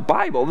saw in the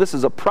Bible, this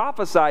is a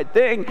prophesied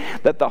thing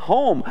that the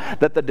home,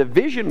 that the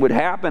division would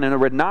happen and there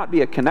would not be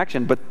a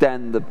connection. But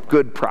then the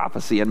good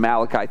prophecy in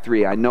Malachi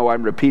 3, I know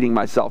I'm repeating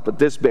myself, but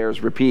this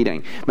bears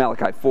repeating.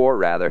 Malachi 4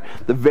 rather.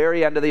 The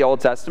very end of the Old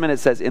Testament, it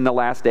says, in the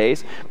last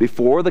days,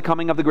 before the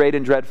coming of the great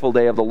and dreadful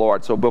day of the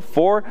Lord. So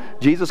before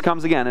Jesus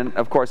comes again, and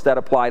of course that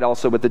applied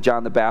also with the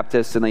John the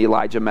Baptist and the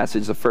Elijah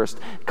message, the first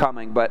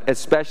coming, but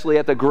especially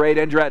at the great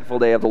and dreadful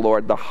day of the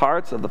Lord, the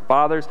hearts of the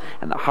fathers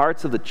and the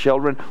hearts of the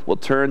children will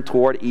turn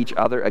toward each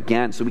other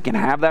again. So we can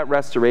have that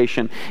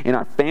restoration in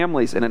our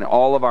families and in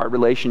all of our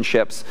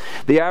relationships.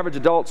 The average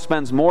adult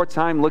spends more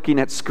time looking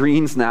at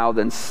screens now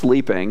than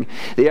sleeping.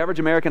 The average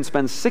American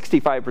spends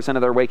 65%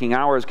 of their waking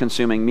hours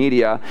consuming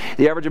media.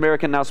 The average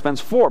American now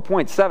spends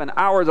 4.7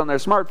 hours on their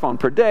smartphone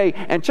per day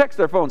and checks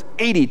their phones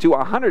 80 to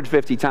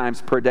 150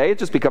 times per day. It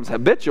just becomes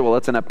habitual.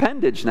 It's an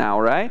appendage now,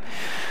 right,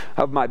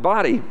 of my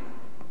body.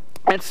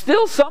 And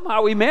still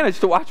somehow we manage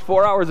to watch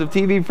 4 hours of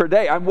TV per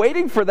day. I'm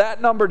waiting for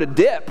that number to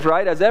dip,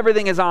 right, as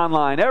everything is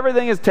online.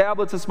 Everything is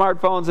tablets and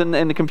smartphones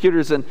and the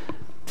computers, and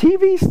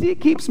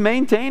TV keeps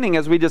maintaining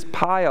as we just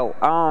pile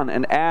on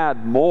and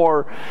add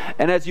more.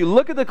 And as you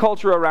look at the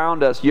culture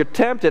around us,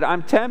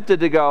 I'm tempted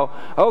to go,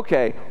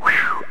 okay,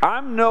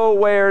 I'm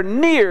nowhere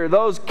near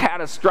those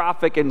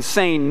catastrophic,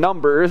 insane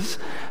numbers,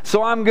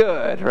 so I'm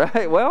good,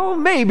 right? Well,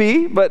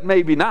 maybe, but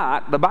maybe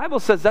not. The Bible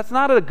says that's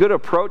not a good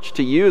approach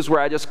to use where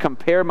I just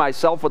compare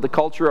myself with the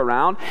culture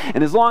around,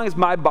 and as long as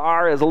my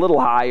bar is a little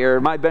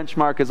higher, my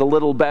benchmark is a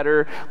little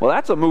better, well,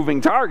 that's a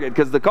moving target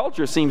because the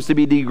culture seems to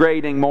be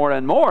degrading more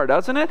and more,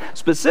 doesn't it?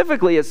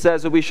 Specifically, it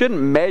says that we shouldn't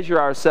measure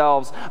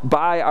ourselves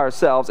by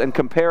ourselves and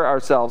compare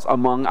ourselves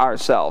among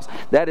ourselves.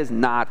 That is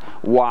not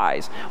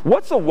wise.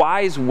 What's a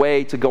wise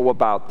way to go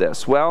about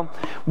this? Well,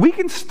 we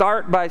can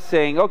start by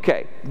saying,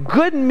 okay,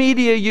 good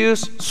media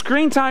use,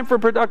 screen time for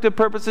productive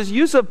purposes,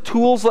 use of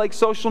tools like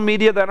social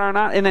media that are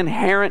not an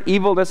inherent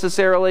evil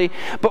necessarily,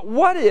 but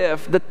what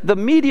if the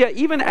media,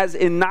 even as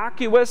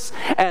innocuous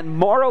and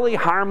morally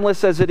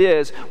harmless as it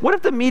is, what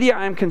if the media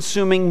I'm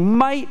consuming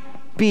might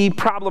be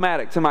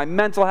problematic to my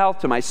mental health,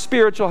 to my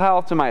spiritual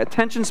health, to my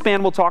attention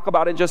span? We'll talk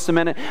about it in just a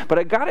minute, but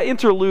I got to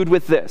interlude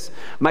with this.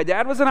 My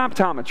dad was an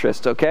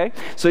optometrist, okay?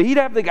 So he'd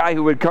have the guy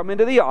who would come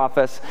into the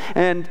office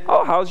and,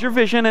 oh, how's your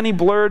vision? Any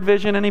blurred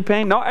vision? Any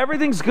pain? No,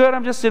 everything's good.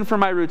 I'm just in for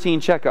my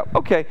routine checkup.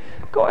 Okay,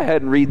 go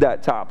ahead and read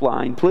that top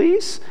line,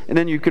 please. And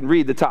then you can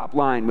read the top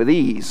line with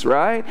ease,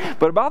 right?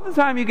 But about the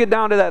time you get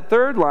down to that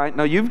third line,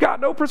 no, you've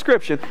got no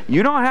prescription,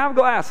 you don't have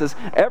glasses,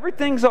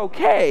 everything's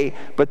okay,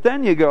 but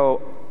then you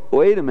go,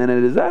 wait a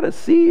minute, is that a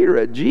C or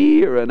a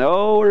G or an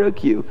O or a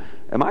Q?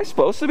 Am I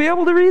supposed to be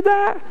able to read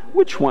that?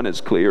 Which one is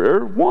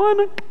clearer,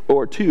 1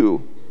 or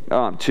 2?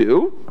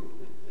 2.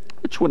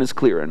 Which one is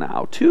clearer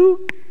now,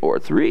 2 or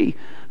 3?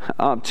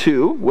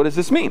 2. What does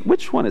this mean?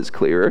 Which one is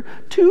clearer,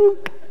 2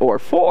 or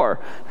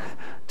 4?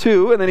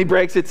 2, and then he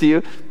breaks it to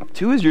you.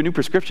 2 is your new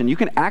prescription. You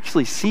can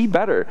actually see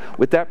better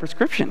with that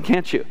prescription,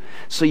 can't you?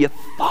 So you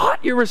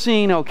thought you were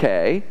seeing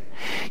okay.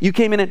 You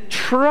came in and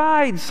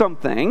tried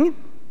something.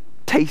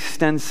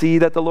 Taste and see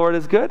that the Lord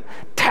is good.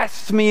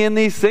 Test me in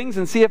these things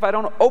and see if I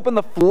don't open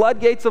the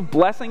floodgates of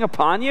blessing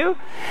upon you.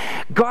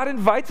 God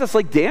invites us,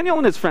 like Daniel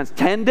and his friends,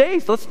 10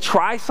 days. Let's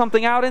try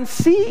something out and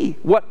see.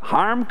 What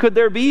harm could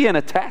there be in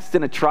a test,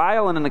 in a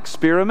trial, in an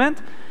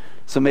experiment?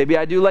 So maybe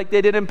I do like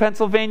they did in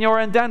Pennsylvania or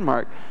in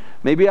Denmark.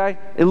 Maybe I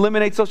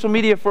eliminate social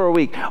media for a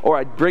week, or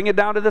I bring it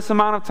down to this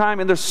amount of time,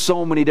 and there's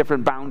so many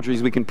different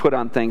boundaries we can put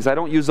on things. I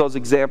don't use those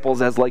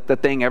examples as like the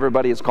thing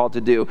everybody is called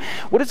to do.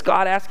 What is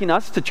God asking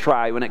us to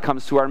try when it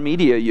comes to our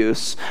media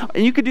use?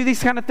 And you could do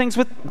these kind of things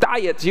with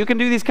diets. You can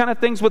do these kind of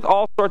things with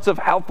all sorts of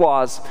health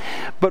laws.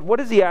 But what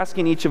is he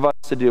asking each of us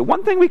to do?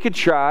 One thing we could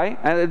try,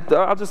 and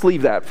I'll just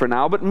leave that for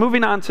now, but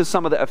moving on to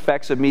some of the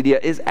effects of media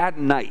is at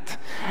night.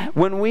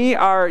 When we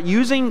are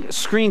using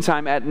screen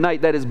time at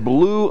night that is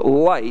blue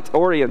light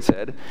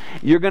oriented,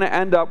 you're going to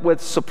end up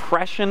with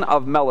suppression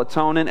of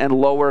melatonin and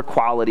lower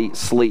quality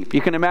sleep.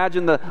 You can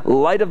imagine the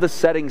light of the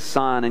setting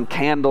sun and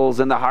candles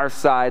and the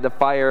hearthside, the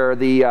fire,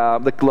 the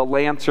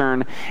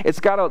lantern. It's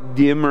got a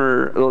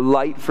dimmer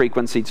light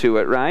frequency to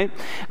it, right?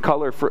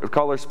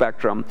 Color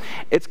spectrum.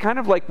 It's kind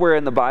of like where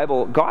in the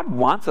Bible, God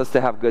wants us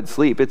to have good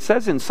sleep. It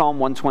says in Psalm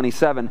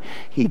 127,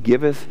 he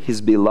giveth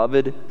his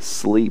beloved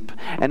sleep.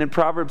 And in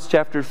Proverbs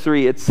chapter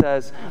 3, it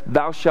says,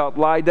 thou shalt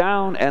lie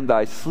down and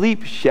thy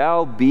sleep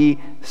shall be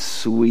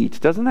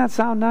sweet. Doesn't that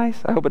sound nice?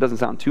 I hope it doesn't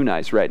sound too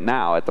nice right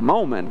now at the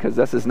moment, because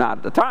this is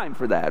not the time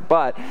for that.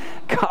 But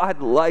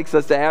God likes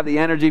us to have the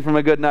energy from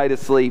a good night of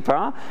sleep,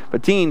 huh?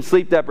 But teen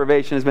sleep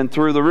deprivation has been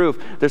through the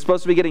roof. They're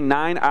supposed to be getting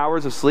 9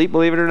 hours of sleep,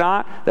 believe it or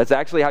not. That's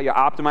actually how you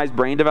optimize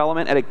brain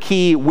development at a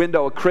key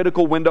window, a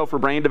critical window for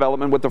brain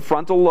development, with the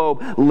frontal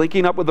lobe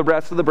linking up with the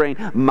rest of the brain,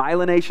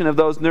 myelination of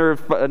those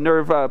nerve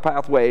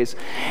pathways.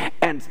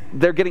 And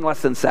they're getting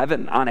less than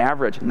 7 on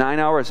average. 9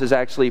 hours is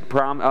actually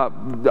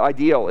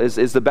ideal,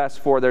 is the best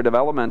for their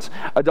development.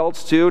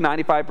 Adults too,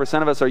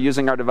 95% of us are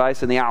using our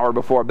device in the hour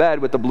before bed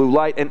with the blue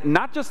light. And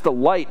not just the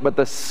light, but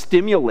the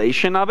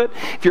stimulation of it.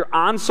 If you're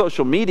on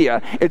social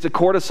media, it's a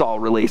cortisol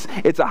release.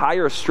 It's a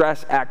higher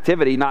stress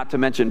activity, not to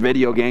mention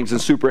video games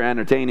and super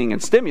entertaining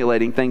and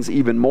stimulating things,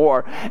 even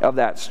more of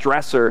that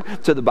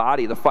stressor to the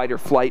body, the fight or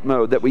flight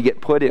mode that we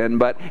get put in.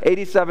 But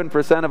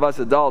 87% of us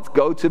adults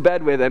go to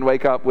bed with and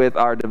wake up with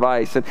our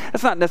device. And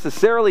that's not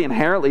necessarily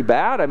inherently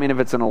bad. I mean, if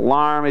it's an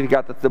alarm, if you've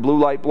got the blue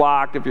light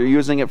blocked, if you're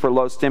using it for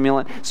low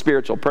stimulant,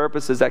 spiritual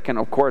purposes, that can,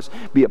 of course,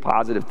 be a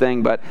positive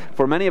thing. But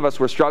for many of us,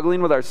 we're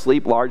struggling with our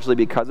sleep largely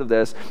because of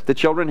this. The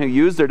children who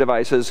use their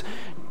devices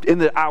in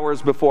the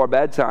hours before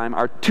bedtime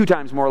are 2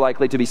 times more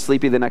likely to be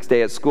sleepy the next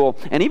day at school.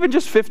 And even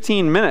just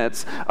 15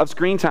 minutes of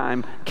screen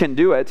time can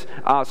do it.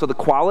 So the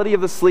quality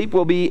of the sleep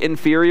will be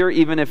inferior,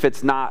 even if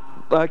it's not,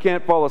 I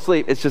can't fall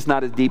asleep. It's just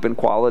not as deep in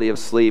quality of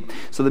sleep.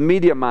 So the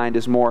media mind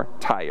is more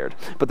tired.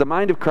 But the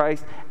mind of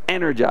Christ,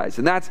 energized.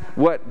 And that's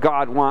what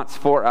God wants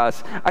for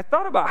us. I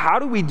thought about how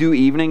do we do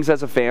evenings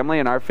as a family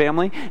in our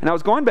family. And I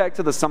was going back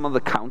to some of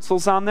the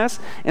counsels on this.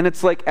 And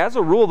it's like, as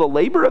a rule, the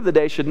labor of the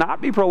day should not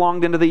be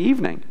prolonged into the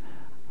evening.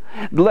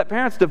 Let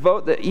parents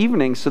devote the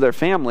evenings to their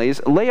families,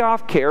 lay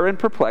off care and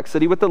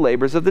perplexity with the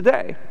labors of the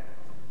day.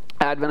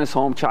 Adventist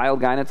Home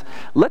Child Guidance,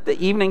 let the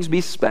evenings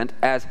be spent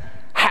as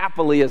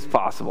happily as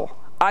possible.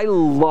 I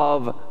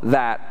love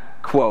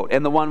that quote.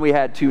 And the one we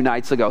had 2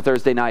 nights ago,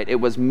 Thursday night, it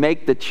was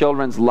make the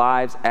children's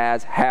lives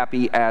as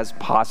happy as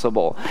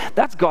possible.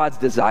 That's God's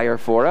desire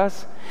for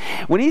us.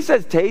 When he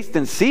says taste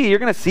and see, you're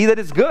going to see that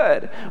it's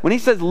good. When he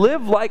says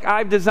live like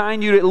I've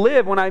designed you to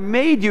live, when I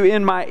made you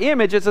in my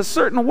image, it's a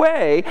certain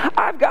way.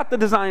 I've got the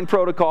design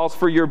protocols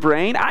for your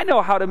brain. I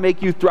know how to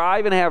make you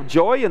thrive and have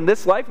joy in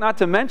this life, not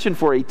to mention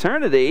for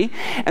eternity.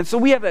 And so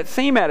we have that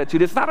same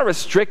attitude. It's not a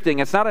restricting,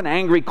 it's not an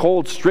angry,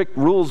 cold, strict,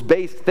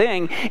 rules-based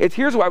thing. It's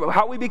here's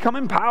how we become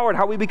empowered,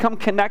 how we become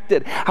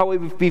connected, how we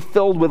be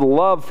filled with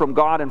love from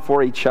God and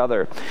for each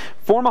other.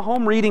 Form a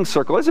home reading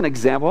circle as an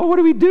example. Oh, what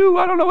do we do?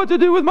 I don't know what to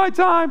do with my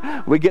time.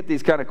 We get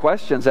these kind of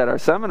questions at our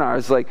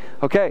seminars like,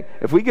 okay,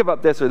 if we give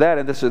up this or that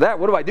and this or that,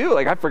 what do I do?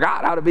 Like, I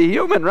forgot how to be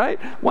human, right?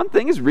 One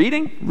thing is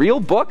reading real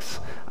books.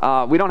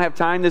 We don't have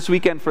time this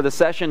weekend for the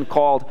session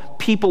called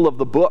People of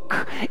the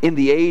Book in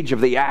the Age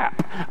of the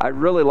App. I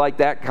really like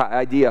that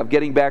idea of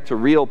getting back to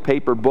real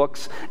paper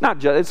books. Not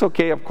just, it's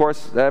okay, of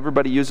course,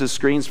 everybody uses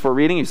screens for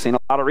reading. You've seen a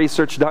lot of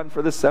research done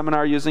for this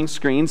seminar using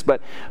screens,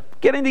 but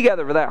getting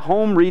together for that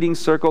home reading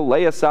circle,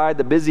 lay aside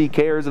the busy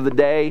cares of the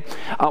day.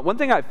 One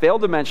thing I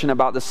failed to mention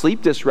about the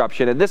sleep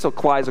disruption, and this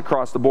applies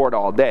across the board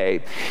all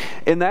day,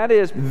 and that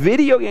is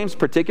video games,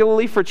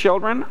 particularly for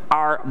children,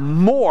 are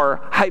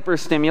more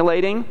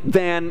hyper-stimulating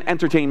than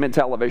entertainment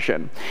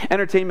television.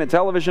 Entertainment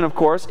television, of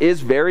course,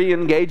 is very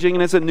engaging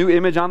and is a new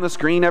image on the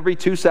screen every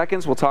 2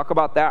 seconds. We'll talk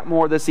about that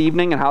more this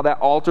evening and how that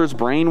alters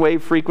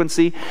brainwave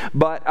frequency.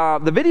 But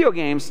the video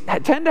games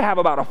tend to have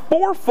about a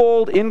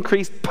 4-fold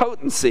increased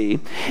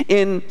potency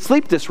in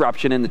sleep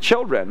disruption in the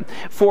children.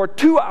 For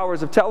 2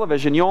 hours of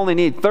television, you only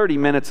need 30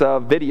 minutes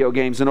of video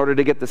games in order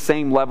to get the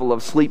same level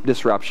of sleep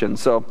disruption.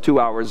 So 2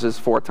 hours is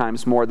 4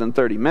 times more than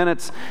 30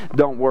 minutes.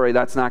 Don't worry,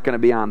 that's not going to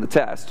be on the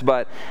test.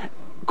 But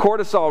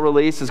Cortisol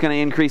release is going to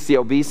increase the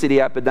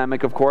obesity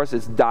epidemic, of course.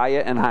 It's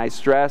diet and high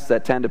stress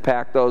that tend to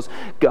pack those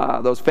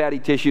fatty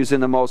tissues in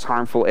the most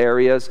harmful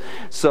areas.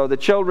 So the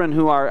children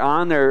who are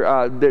on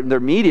their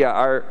media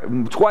are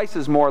twice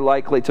as more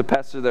likely to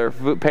pester their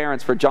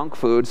parents for junk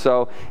food.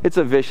 So it's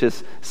a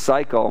vicious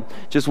cycle.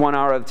 Just 1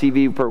 hour of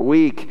TV per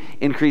week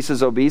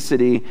increases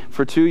obesity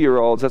for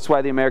 2-year-olds. That's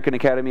why the American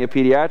Academy of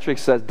Pediatrics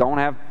says don't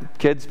have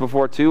kids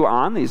before 2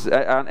 on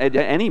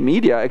any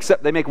media,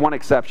 except they make one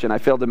exception. I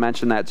failed to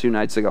mention that 2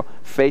 nights ago.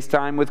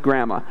 FaceTime with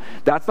grandma.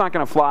 That's not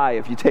going to fly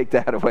if you take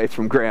that away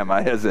from grandma,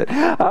 is it?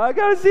 I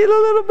got to see the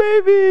little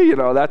baby. You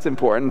know, that's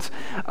important.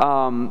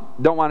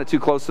 Don't want it too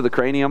close to the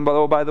cranium,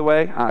 though, by the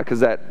way, because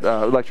that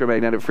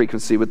electromagnetic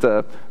frequency with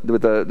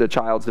the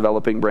child's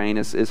developing brain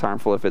is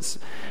harmful if it's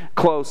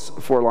close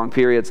for long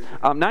periods.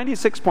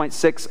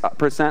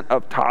 96.6%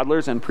 of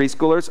toddlers and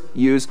preschoolers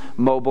use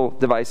mobile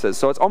devices.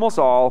 So it's almost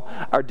all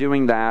are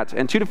doing that.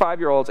 And 2 to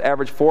 5-year-olds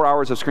average 4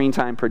 hours of screen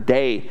time per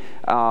day.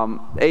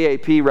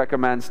 AAP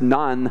recommends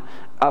none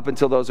up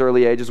until those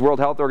early ages. World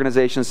Health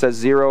Organization says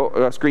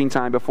 0 screen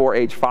time before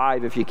age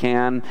 5 if you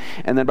can.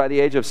 And then by the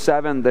age of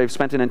 7, they've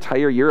spent an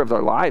entire year of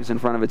their lives in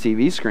front of a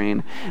TV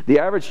screen. The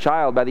average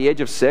child by the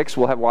age of 6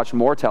 will have watched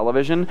more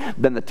television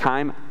than the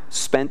time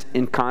spent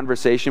in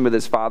conversation with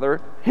his father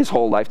his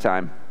whole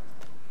lifetime.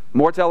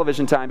 More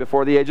television time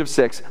before the age of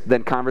 6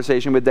 than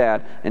conversation with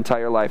dad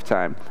entire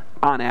lifetime.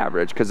 On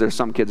average, because there's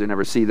some kids who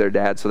never see their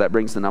dad, so that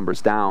brings the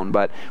numbers down.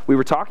 But we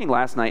were talking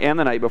last night and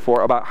the night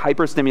before about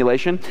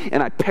hyperstimulation,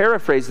 and I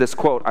paraphrased this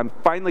quote. I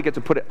finally get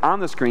to put it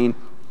on the screen.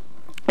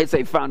 It's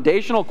a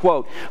foundational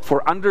quote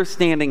for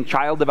understanding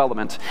child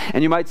development.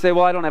 And you might say,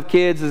 well, I don't have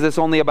kids. Is this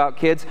only about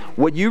kids?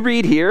 What you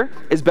read here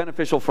is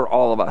beneficial for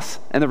all of us,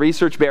 and the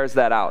research bears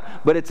that out.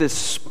 But it's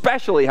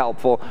especially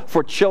helpful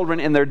for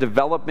children in their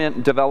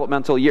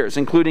developmental years,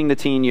 including the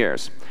teen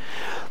years.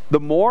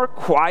 The more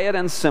quiet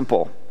and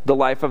simple the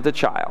life of the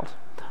child,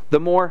 the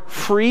more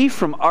free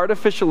from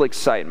artificial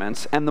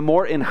excitements, and the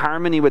more in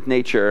harmony with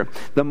nature,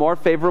 the more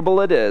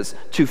favorable it is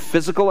to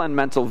physical and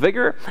mental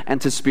vigor and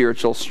to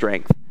spiritual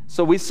strength.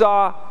 So we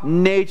saw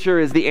nature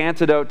is the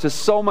antidote to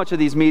so much of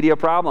these media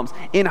problems.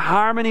 In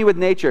harmony with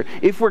nature.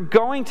 If we're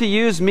going to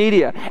use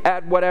media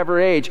at whatever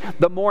age,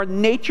 the more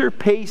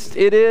nature-paced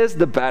it is,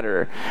 the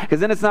better. Because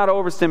then it's not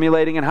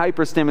overstimulating and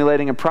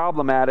hyperstimulating and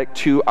problematic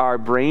to our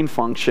brain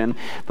function.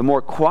 The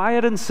more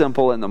quiet and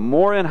simple and the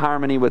more in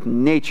harmony with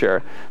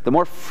nature, the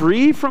more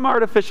free from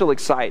artificial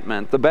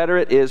excitement, the better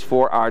it is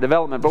for our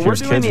development. But we're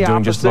doing the opposite.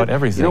 Doing just about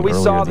everything. You know, we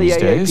saw the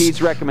AAP's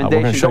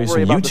recommendation. Don't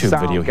worry about the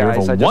sound, video here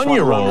guys. of a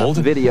 1-year-old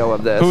video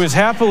of this, who is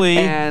happily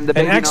and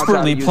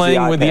expertly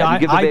playing with the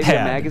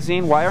iPad.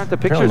 Magazine. Why aren't the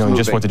pictures knowing moving?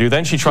 just what to do.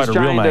 Then she tried a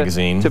real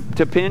magazine.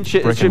 To pinch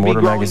it, it should be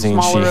growing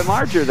smaller and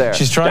larger there.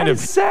 She's trying that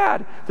is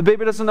sad. The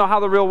baby doesn't know how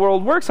the real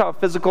world works, how a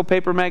physical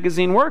paper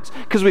magazine works,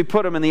 because we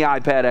put them in the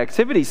iPad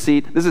activity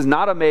seat. This is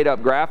not a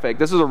made-up graphic.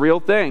 This is a real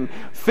thing.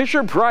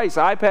 Fisher-Price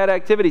iPad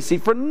activity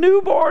seat for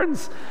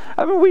newborns.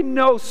 I mean, we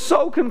know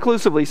so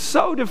conclusively,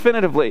 so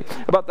definitively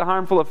about the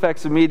harmful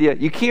effects of media.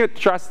 You can't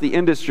trust the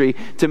industry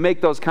to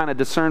make those kind of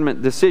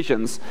discernment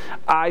decisions.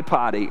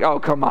 iPotty. Oh,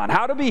 come on.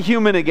 How to be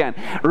human again.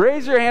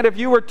 Raise your hand if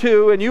you were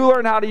 2 and you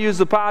learned how to use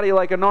the potty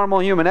like a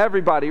normal human.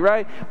 Everybody,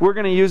 right? We're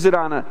going to use it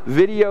on a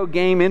video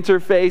game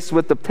interface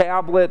with the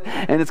tablet,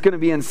 and it's going to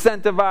be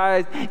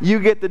incentivized. You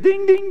get the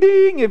ding, ding,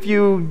 ding if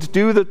you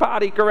do the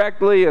potty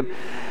correctly. And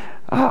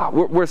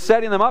we're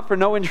setting them up for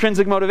no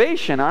intrinsic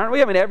motivation, aren't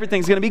we? I mean,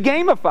 everything's going to be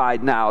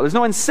gamified now. There's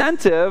no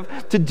incentive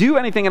to do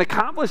anything and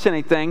accomplish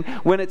anything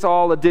when it's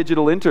all a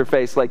digital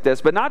interface like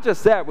this. But not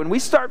just that. When we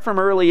start from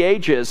early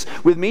ages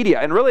with media,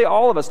 and really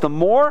all of us, the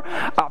more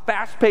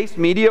fast-paced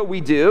media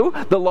we do,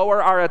 the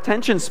lower our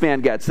attention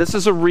span gets. This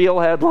is a real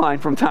headline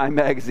from Time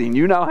Magazine.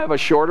 You now have a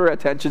shorter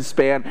attention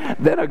span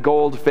than a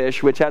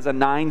goldfish, which has a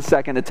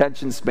 9-second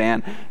attention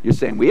span. You're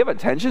saying, we have an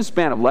attention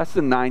span of less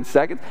than 9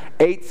 seconds?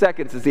 8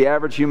 seconds is the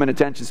average human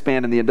attention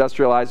span in the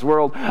industrialized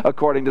world,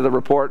 according to the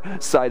report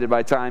cited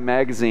by Time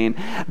Magazine.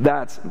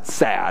 That's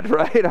sad,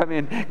 right? I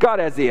mean, God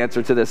has the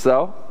answer to this,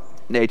 though.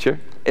 Nature.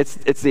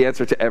 It's the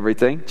answer to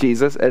everything.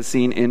 Jesus, as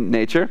seen in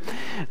nature.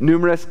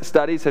 Numerous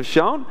studies have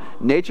shown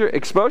nature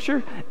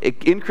exposure,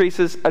 it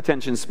increases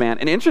attention span.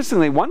 And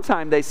interestingly, one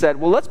time they said,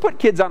 well, let's put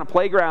kids on a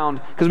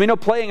playground, because we know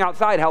playing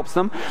outside helps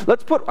them.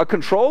 Let's put a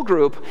control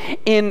group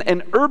in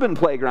an urban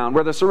playground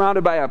where they're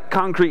surrounded by a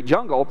concrete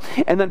jungle,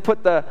 and then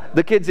put the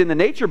kids in the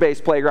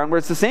nature-based playground where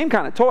it's the same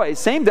kind of toys,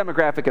 same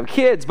demographic of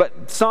kids,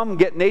 but some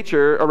get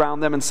nature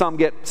around them and some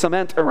get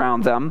cement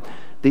around them.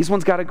 These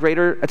ones got a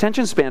greater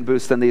attention span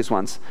boost than these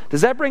ones.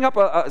 Does that bring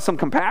up some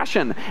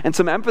compassion and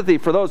some empathy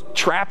for those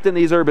trapped in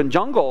these urban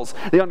jungles,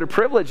 the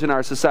underprivileged in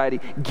our society?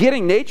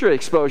 Getting nature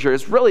exposure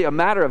is really a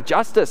matter of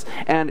justice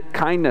and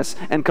kindness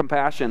and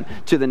compassion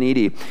to the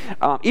needy.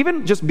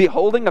 Even just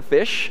beholding a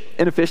fish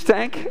in a fish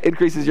tank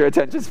increases your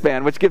attention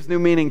span, which gives new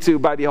meaning to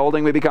by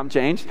beholding we become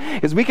changed,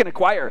 is we can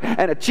acquire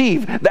and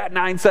achieve that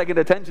 9-second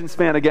attention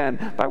span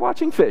again by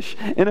watching fish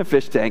in a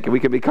fish tank. And we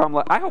can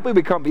become, I hope we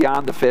become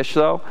beyond the fish,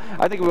 though.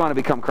 I think we want to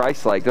become become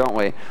Christ-like, don't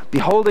we?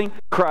 Beholding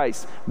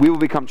Christ, we will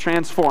become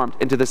transformed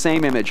into the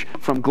same image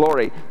from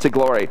glory to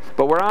glory.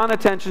 But we're on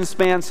attention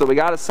span, so we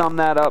got to sum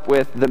that up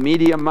with the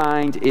media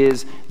mind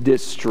is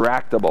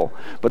distractible,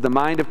 but the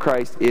mind of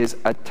Christ is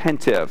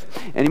attentive.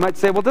 And you might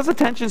say, well, does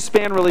attention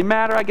span really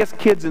matter? I guess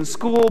kids in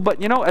school,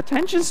 but you know,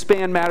 attention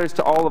span matters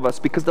to all of us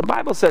because the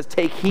Bible says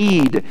take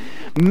heed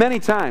many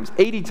times,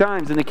 80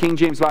 times in the King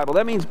James Bible.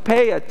 That means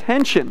pay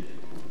attention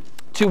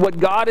to what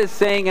God is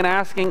saying and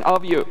asking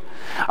of you.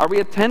 Are we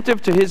attentive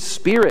to His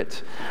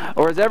Spirit?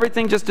 Or is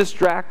everything just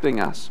distracting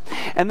us?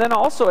 And then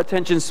also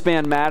attention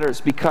span matters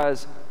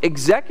because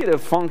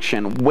executive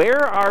function,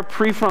 where our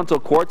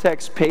prefrontal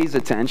cortex pays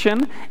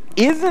attention,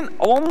 isn't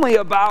only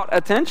about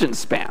attention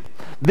span.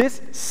 This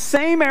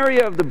same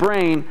area of the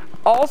brain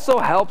also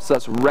helps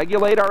us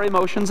regulate our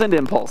emotions and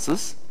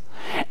impulses,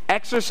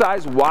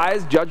 exercise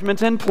wise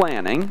judgment and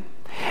planning,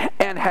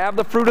 and have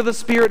the fruit of the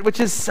Spirit,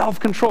 which is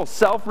self-control,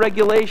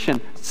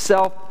 self-regulation,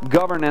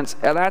 self-governance,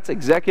 and that's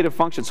executive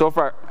function. So if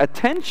our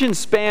attention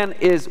span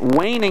is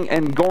waning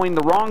and going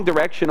the wrong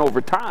direction over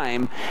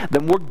time,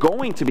 then we're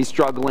going to be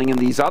struggling in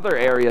these other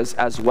areas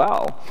as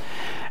well.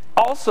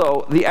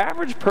 Also, the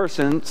average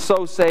person,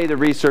 so say the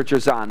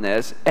researchers on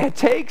this, it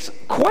takes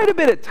quite a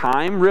bit of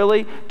time,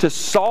 really, to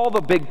solve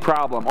a big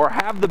problem or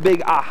have the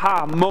big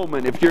aha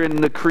moment if you're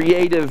in the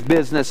creative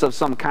business of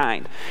some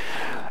kind.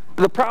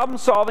 The problem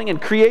solving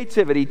and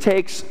creativity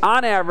takes,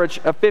 on average,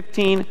 a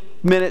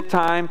 15-minute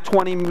time,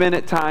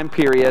 20-minute time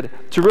period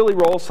to really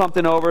roll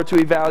something over, to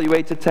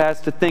evaluate, to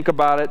test, to think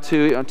about it,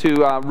 to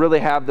really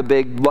have the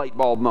big light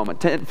bulb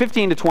moment.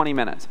 15 to 20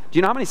 minutes. Do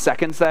you know how many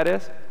seconds that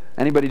is?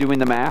 Anybody doing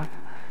the math?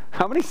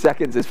 How many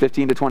seconds is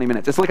 15 to 20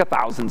 minutes? It's like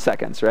 1,000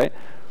 seconds, right?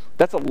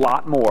 That's a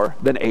lot more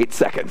than 8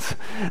 seconds.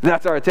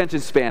 That's our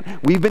attention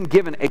span. We've been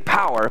given a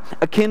power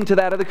akin to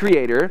that of the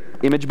Creator,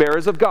 image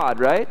bearers of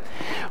God, right?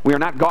 We are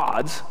not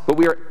gods, but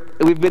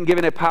we've been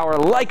given a power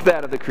like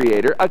that of the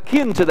Creator,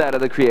 akin to that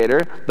of the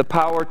Creator, the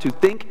power to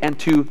think and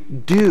to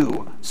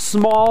do.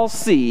 Small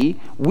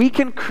c, we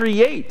can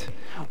create.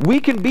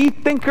 We can be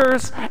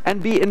thinkers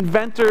and be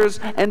inventors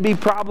and be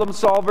problem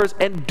solvers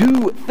and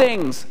do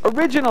things,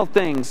 original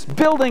things,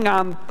 building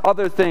on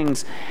other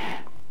things,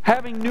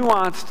 having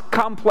nuanced,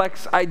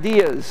 complex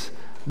ideas.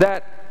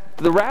 That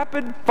the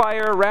rapid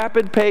fire,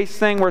 rapid pace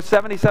thing where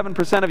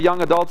 77% of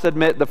young adults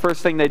admit the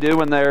first thing they do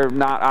when they're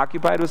not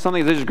occupied with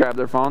something is they just grab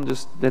their phone,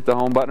 just hit the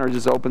home button or it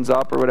just opens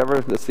up or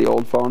whatever. That's the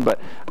old phone, but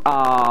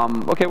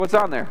okay, what's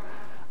on there?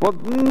 Well,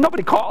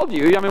 nobody called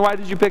you. I mean, why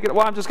did you pick it up?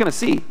 Well, I'm just going to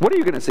see. What are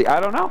you going to see? I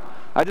don't know.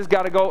 I just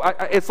got to go.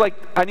 It's like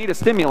I need a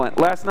stimulant.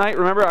 Last night,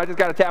 remember, I just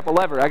got to tap a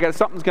lever.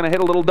 Something's going to hit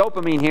a little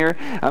dopamine here.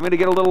 I'm going to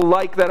get a little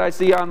like that I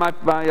see on my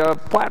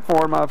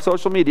platform of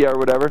social media or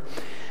whatever.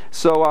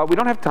 So we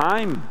don't have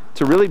time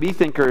to really be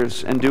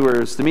thinkers and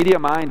doers. The media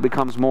mind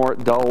becomes more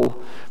dull,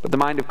 but the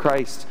mind of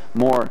Christ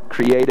more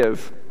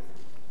creative.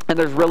 And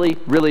there's really,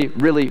 really,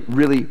 really,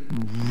 really,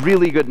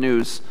 really good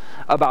news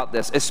about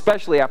this,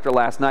 especially after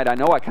last night. I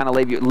know I kind of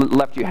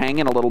left you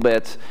hanging a little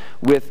bit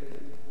with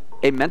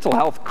a mental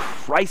health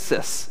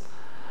crisis,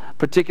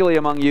 particularly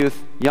among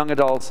youth, young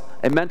adults,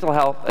 a mental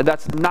health,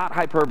 that's not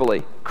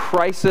hyperbole,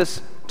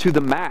 crisis to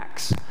the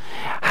max.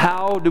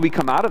 How do we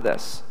come out of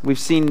this? We've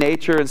seen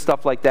Nature and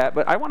stuff like that,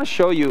 but I want to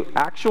show you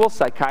actual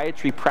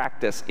psychiatry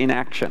practice in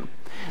action.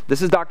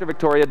 This is Dr.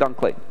 Victoria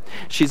Dunkley.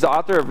 She's the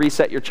author of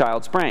Reset Your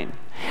Child's Brain.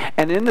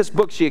 And in this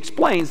book, she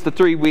explains the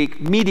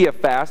 3-week media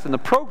fast and the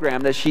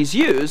program that she's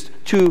used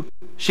to,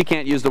 she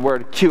can't use the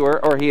word cure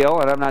or heal,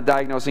 and I'm not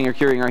diagnosing or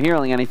curing or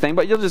healing anything,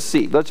 but you'll just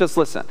see. Let's just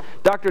listen.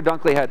 Dr.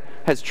 Dunkley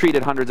has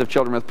treated hundreds of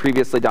children with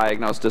previously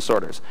diagnosed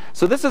disorders.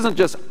 So this isn't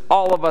just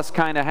all of us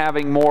kind of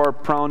having more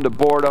prone to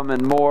boredom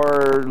and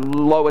more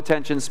low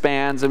attention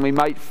spans, and we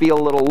might feel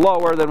a little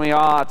lower than we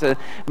ought. It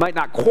might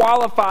not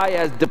qualify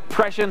as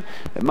depression.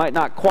 It might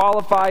not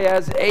qualify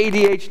as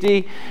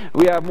ADHD.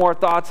 We have more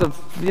thoughts of,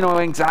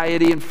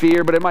 anxiety and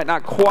fear, but it might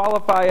not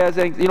qualify as,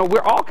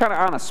 we're all kind of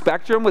on a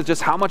spectrum with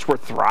just how much we're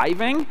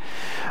thriving.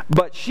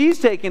 But she's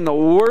taking the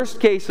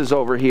worst cases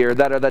over here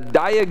that are the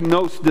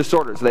diagnosed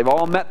disorders. They've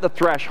all met the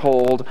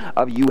threshold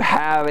of you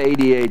have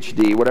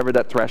ADHD, whatever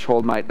that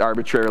threshold might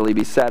arbitrarily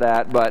be set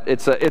at, but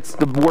it's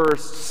the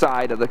worst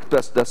side of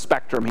the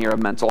spectrum here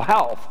of mental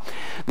health.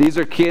 These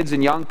are kids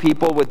and young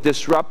people with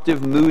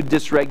disruptive mood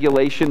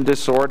dysregulation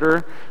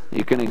disorder.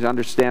 You can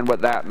understand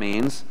what that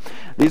means.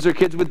 These are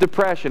kids with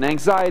depression,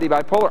 anxiety,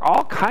 bipolar,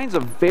 all kinds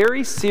of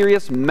very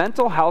serious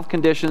mental health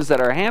conditions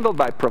that are handled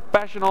by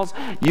professionals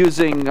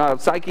using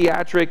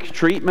psychiatric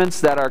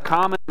treatments that are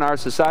common in our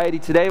society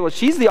today. Well,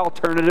 she's the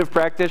alternative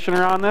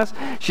practitioner on this.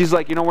 She's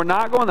like, we're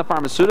not going the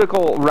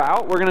pharmaceutical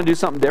route. We're going to do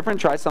something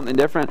different, try something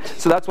different.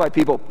 So that's why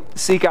people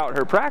seek out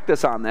her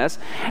practice on this.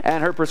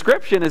 And her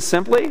prescription is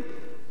simply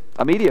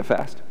a media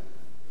fast.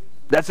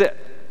 That's it.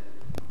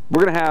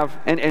 We're going to have,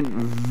 and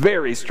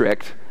very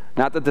strict,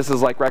 not that this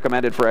is like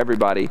recommended for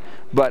everybody,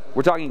 but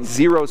we're talking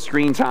 0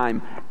 screen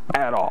time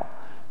at all.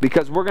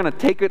 Because we're going to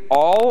take it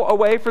all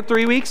away for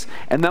 3 weeks,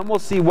 and then we'll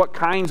see what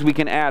kinds we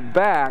can add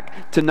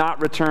back to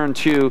not return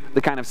to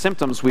the kind of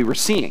symptoms we were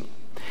seeing.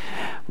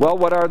 Well,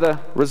 what are the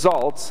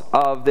results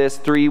of this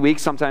 3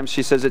 weeks? Sometimes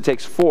she says it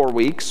takes 4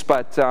 weeks,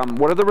 but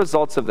what are the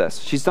results of this?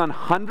 She's done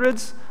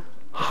hundreds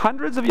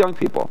of young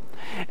people,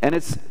 and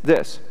it's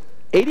this: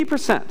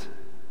 80%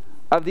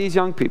 of these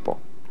young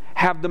people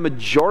have the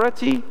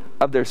majority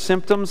of their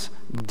symptoms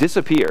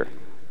disappear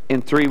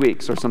in 3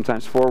 weeks, or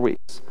sometimes 4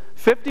 weeks.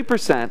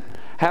 50%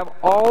 have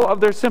all of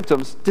their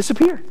symptoms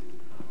disappear.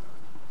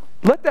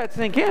 Let that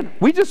sink in.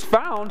 We just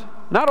found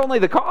not only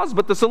the cause,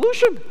 but the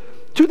solution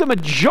to the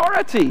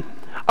majority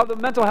of the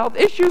mental health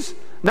issues.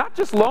 Not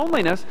just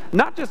loneliness,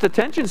 not just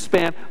attention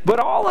span, but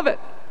all of it.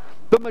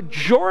 The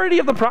majority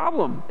of the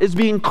problem is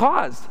being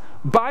caused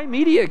by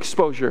media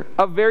exposure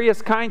of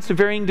various kinds to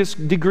varying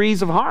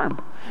degrees of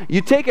harm. You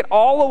take it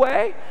all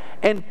away,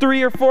 and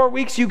 3 or 4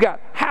 weeks, you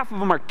got half of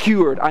them are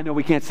cured. I know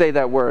we can't say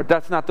that word.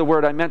 That's not the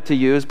word I meant to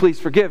use.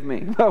 Please forgive me.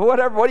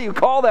 Whatever. What do you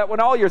call that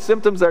when all your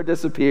symptoms are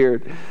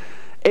disappeared?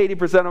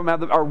 80% of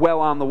them are well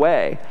on the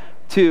way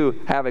to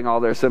having all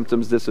their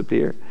symptoms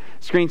disappear.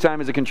 Screen time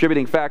is a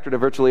contributing factor to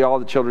virtually all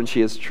the children she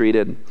has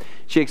treated.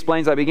 She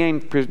explains, I began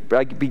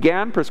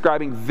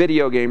prescribing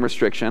video game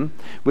restriction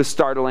with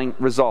startling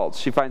results.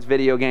 She finds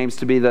video games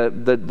to be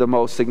the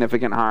most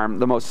significant harm,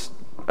 the most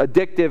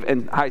addictive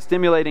and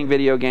high-stimulating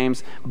video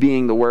games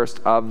being the worst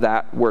of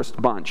that worst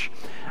bunch.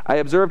 I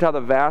observed how the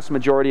vast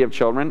majority of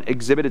children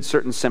exhibited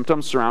certain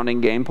symptoms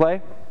surrounding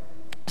gameplay,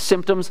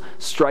 symptoms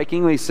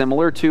strikingly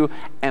similar to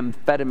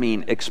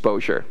amphetamine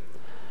exposure.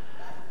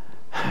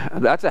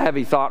 That's a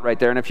heavy thought right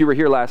there. And if you were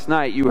here last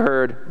night, you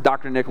heard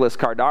Dr. Nicholas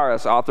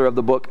Kardaras, author of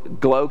the book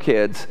Glow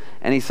Kids,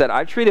 and he said,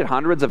 I've treated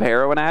hundreds of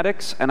heroin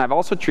addicts, and I've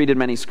also treated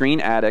many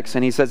screen addicts,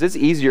 and he says it's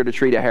easier to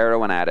treat a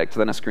heroin addict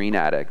than a screen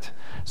addict.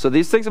 So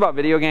these things about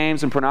video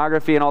games and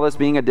pornography and all this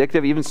being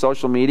addictive, even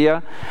social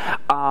media,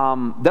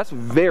 that's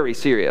very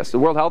serious. The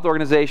World Health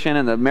Organization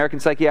and the American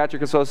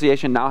Psychiatric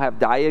Association now have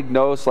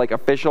diagnosed like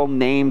official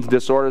named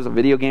disorders of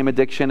video game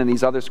addiction and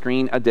these other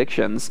screen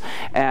addictions.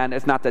 And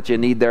it's not that you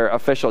need their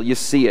official, you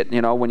see it,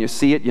 you know, when you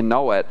see it, you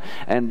know it,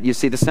 and you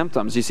see the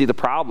symptoms, you see the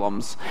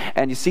problems,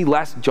 and you see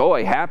less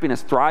joy,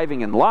 happiness,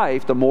 thriving in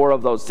life, the more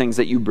of those things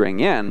that you bring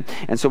in.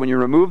 And so when you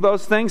remove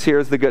those things,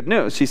 here's the good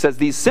news. She says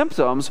these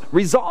symptoms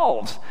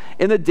resolved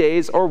in the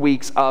days or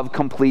weeks of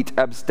complete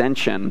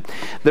abstention.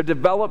 Their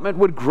development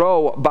would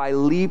grow by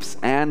leaps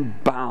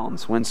and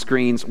bounds when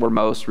screens were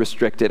most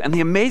restricted. And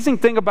the amazing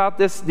thing about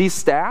these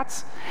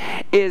stats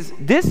is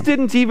this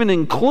didn't even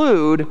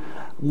include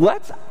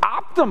let's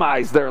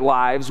optimize their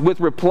lives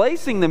with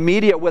replacing the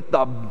media with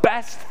the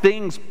best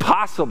things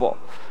possible.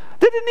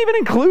 They didn't even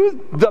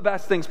include the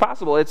best things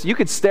possible. It's you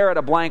could stare at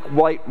a blank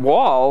white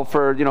wall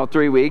for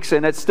 3 weeks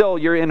and it's still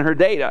you're in her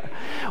data.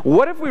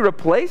 What if we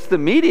replace the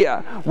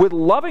media with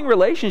loving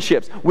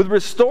relationships, with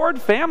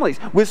restored families,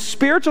 with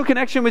spiritual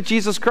connection with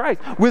Jesus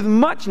Christ, with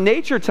much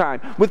nature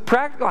time, with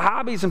practical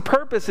hobbies and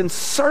purpose and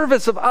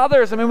service of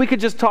others? I mean, we could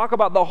just talk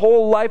about the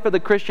whole life of the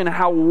Christian,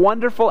 how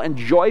wonderful and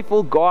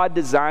joyful God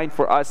designed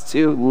for us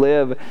to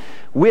live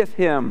with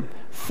Him,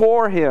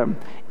 for Him,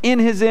 in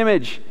His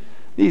image.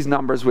 These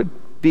numbers would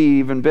be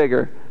even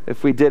bigger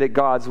if we did it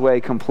God's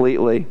way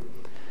completely.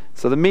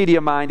 So the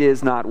media mind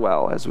is not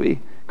well. As we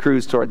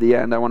cruise toward the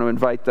end, I want to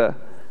invite the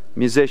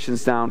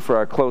musicians down for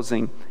our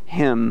closing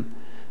hymn.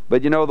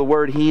 But the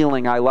word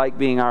healing, I like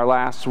being our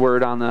last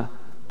word on the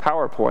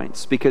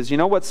PowerPoints, because you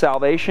know what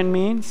salvation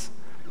means?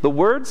 The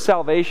word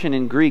salvation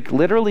in Greek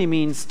literally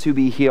means to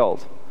be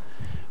healed.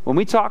 When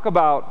we talk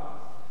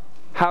about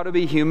how to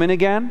be human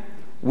again,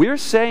 we're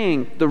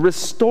saying the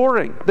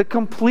restoring, the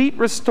complete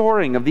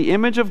restoring of the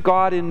image of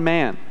God in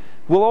man.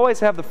 We'll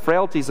always have the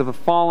frailties of a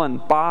fallen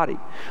body,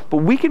 but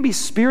we can be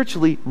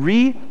spiritually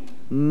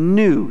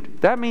renewed.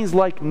 That means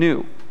like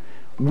new.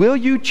 Will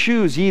you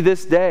choose ye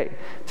this day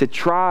to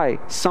try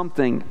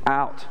something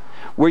out?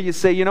 Where you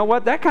say, you know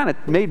what, that kind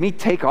of made me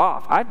take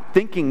off. I'm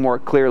thinking more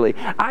clearly.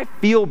 I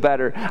feel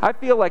better. I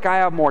feel like I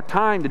have more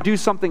time to do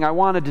something I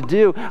wanted to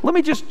do. Let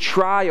me just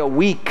try a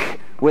week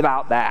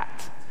without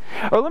that.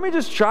 Or let me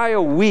just try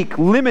a week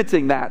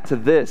limiting that to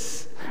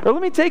this. Or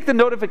let me take the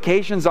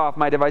notifications off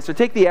my device, or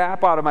take the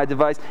app out of my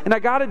device, and I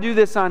got to do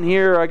this on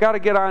here, or I got to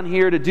get on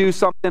here to do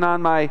something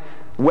on my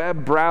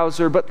web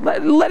browser, but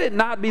let it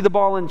not be the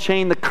ball and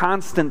chain, the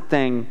constant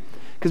thing.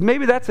 Because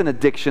maybe that's an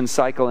addiction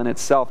cycle in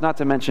itself, not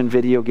to mention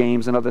video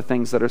games and other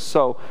things that are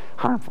so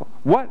harmful.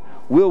 What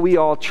will we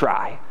all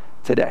try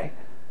today?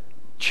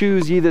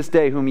 Choose ye this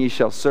day whom ye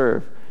shall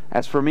serve.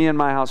 As for me and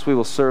my house, we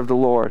will serve the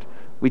Lord.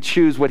 We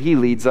choose what He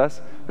leads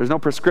us. There's no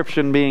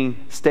prescription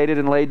being stated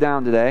and laid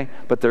down today,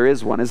 but there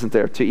is one, isn't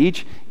there? To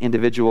each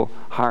individual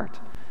heart.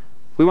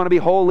 We want to be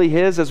wholly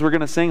His, as we're going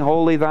to sing,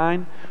 Holy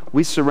Thine.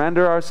 We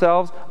surrender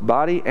ourselves,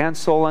 body and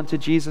soul, unto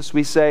Jesus.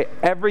 We say,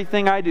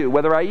 everything I do,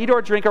 whether I eat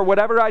or drink or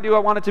whatever I do, I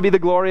want it to be the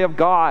glory of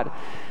God.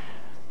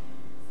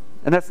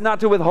 And that's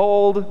not to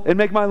withhold and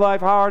make my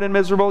life hard and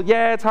miserable.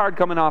 Yeah, it's hard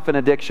coming off an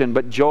addiction,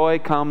 but joy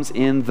comes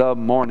in the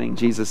morning.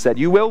 Jesus said,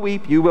 you will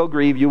weep, you will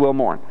grieve, you will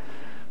mourn.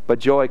 But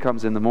joy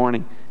comes in the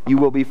morning. You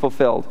will be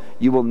fulfilled.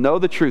 You will know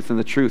the truth, and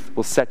the truth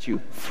will set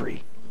you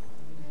free.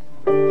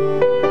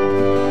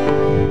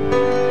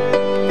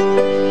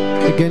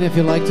 Again, if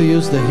you'd like to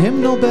use the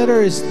hymnal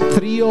better, is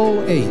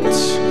 308.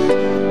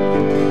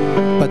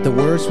 But the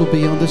words will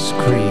be on the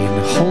screen.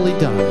 Wholly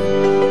done.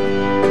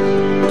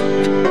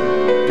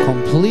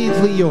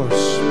 Completely yours.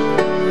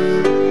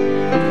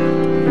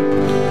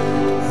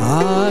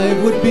 I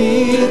would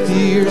be,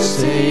 dear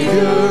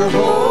Savior,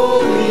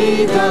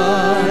 wholly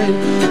thine.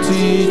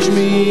 Teach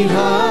me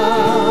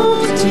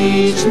how,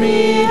 teach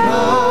me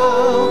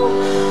how.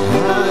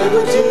 I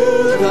would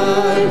do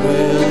thy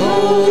will, O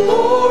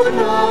Lord,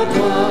 not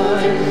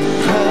mine.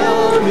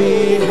 Help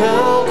me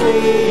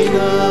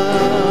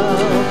now.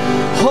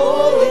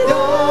 Holy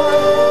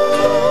thine,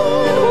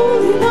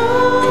 holy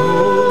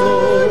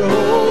thine,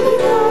 holy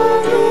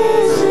thine,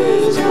 this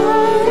is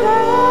my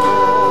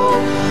vow.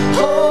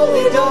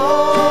 Holy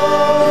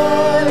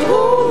thine,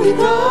 holy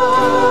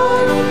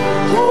thine,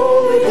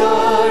 holy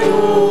thine, O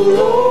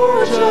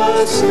Lord,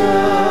 just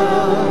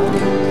now.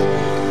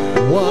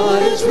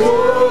 What is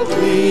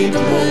worldly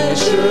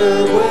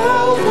pleasure,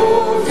 wealth,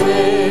 or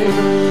fame?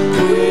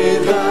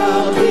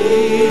 Without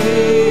thee,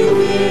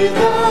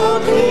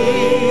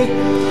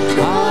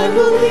 I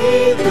will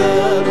leave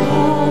them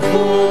all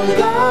for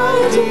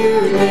thy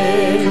dear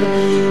name.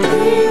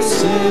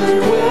 This and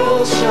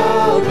well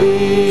shall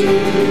be.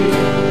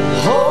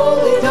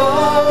 Holy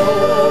thine,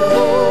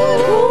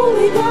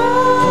 holy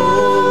thine,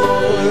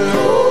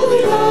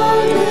 holy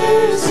thine,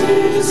 this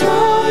is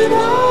my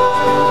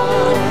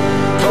vow.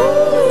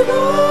 Holy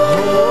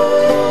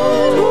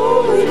thine,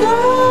 holy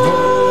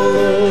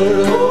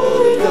thine,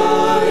 holy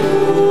thine,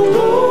 O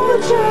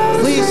Lord, just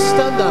please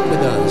stand up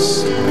with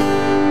us.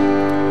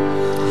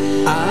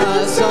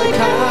 As I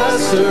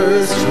cast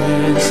earth's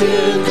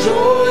transient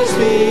joys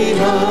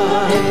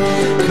behind,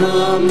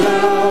 come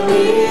thou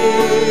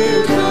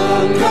near,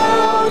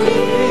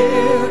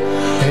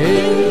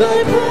 in thy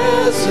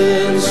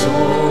presence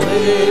all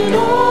in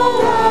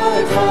all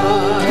I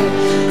find.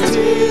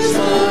 'Tis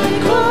thy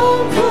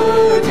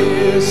comfort,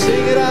 dear,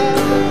 sing it out.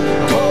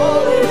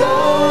 Holy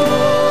thine,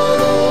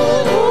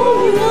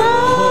 holy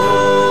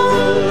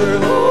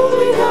thine,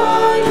 holy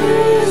thine,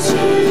 this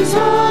is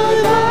my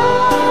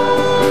vow.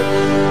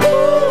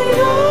 Holy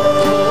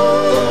thine,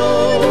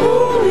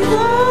 holy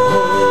thine,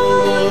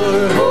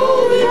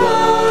 holy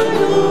thine,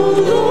 O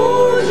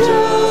Lord,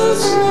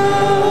 just now.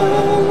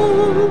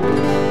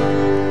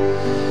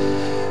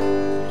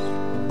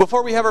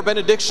 Before we have our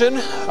benediction,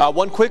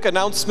 one quick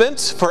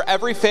announcement. For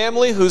every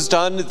family who's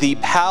done the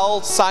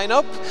PAL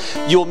sign-up,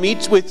 you'll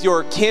meet with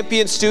your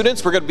Campion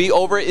students. We're going to be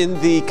over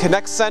in the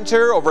Connect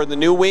Center, over in the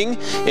new wing,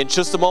 in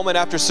just a moment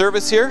after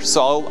service here.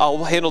 So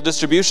I'll handle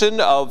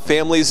distribution of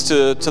families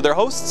to their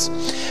hosts.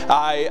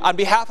 On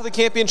behalf of the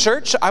Campion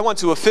Church, I want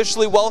to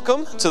officially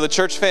welcome to the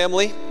church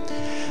family,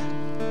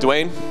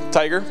 Dwayne,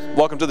 Tiger,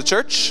 welcome to the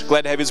church.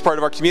 Glad to have you as part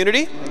of our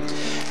community.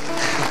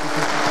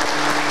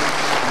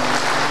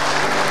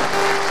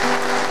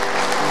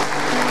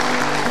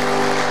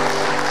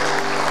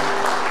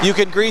 You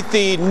can greet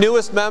the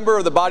newest member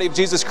of the body of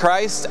Jesus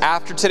Christ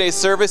after today's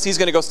service. He's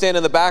going to go stand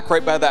in the back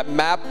right by that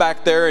map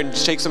back there and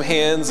shake some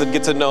hands and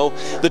get to know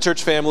the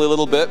church family a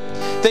little bit.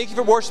 Thank you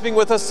for worshiping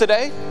with us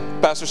today.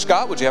 Pastor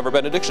Scott, would you have our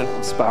benediction?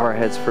 Let's bow our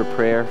heads for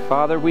prayer.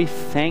 Father, we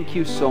thank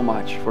you so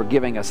much for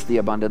giving us the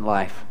abundant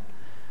life.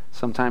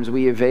 Sometimes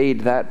we evade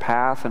that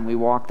path and we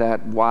walk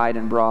that wide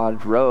and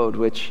broad road,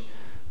 which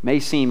may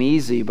seem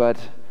easy,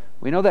 but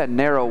we know that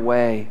narrow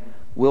way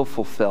will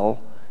fulfill.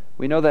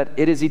 We know that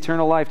it is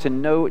eternal life to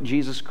know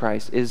Jesus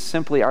Christ. It is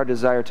simply our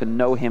desire to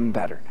know him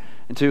better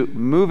and to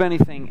move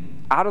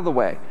anything out of the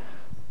way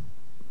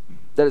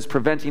that is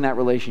preventing that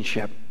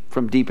relationship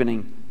from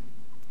deepening.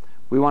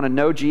 We want to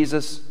know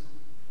Jesus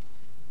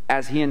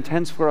as he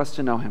intends for us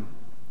to know him,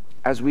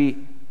 as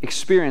we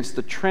experience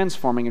the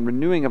transforming and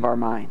renewing of our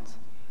minds.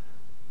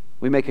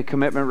 We make a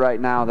commitment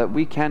right now that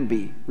we can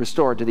be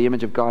restored to the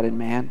image of God in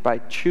man by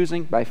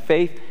choosing, by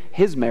faith,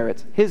 his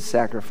merits, his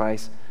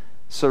sacrifice,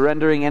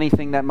 surrendering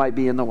anything that might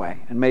be in the way.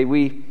 And may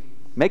we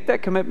make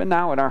that commitment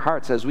now in our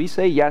hearts as we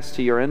say yes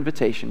to your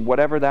invitation,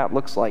 whatever that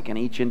looks like in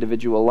each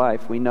individual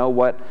life. We know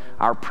what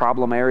our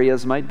problem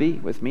areas might be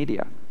with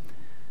media.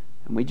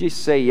 And we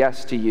just say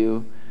yes to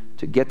you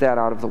to get that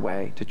out of the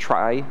way, to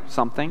try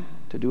something,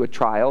 to do a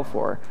trial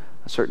for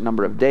a certain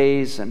number of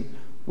days. And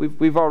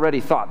we've already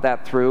thought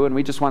that through, and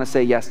we just want to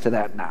say yes to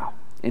that now,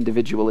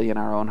 individually in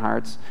our own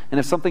hearts. And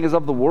if something is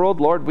of the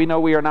world, Lord, we know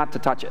we are not to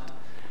touch it.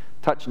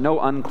 Touch no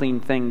unclean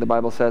thing, the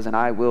Bible says, and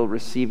I will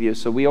receive you.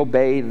 So we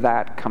obey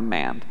that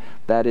command.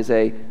 That is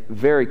a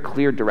very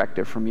clear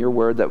directive from your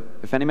word that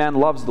if any man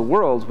loves the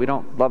world, we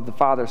don't love the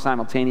Father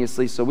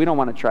simultaneously, so we don't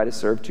want to try to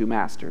serve two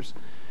masters.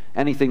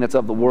 Anything that's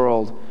of the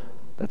world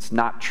that's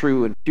not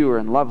true and pure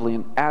and lovely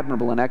and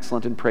admirable and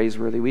excellent and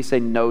praiseworthy, we say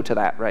no to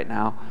that right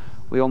now.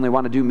 We only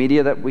want to do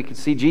media that we could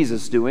see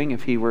Jesus doing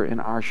if he were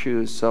in our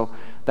shoes. So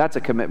that's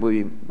a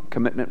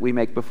commitment we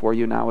make before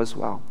you now as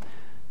well.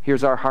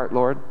 Here's our heart,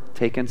 Lord.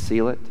 Take and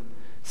seal it.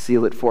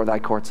 Seal it for thy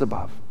courts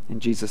above. In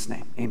Jesus'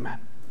 name, amen.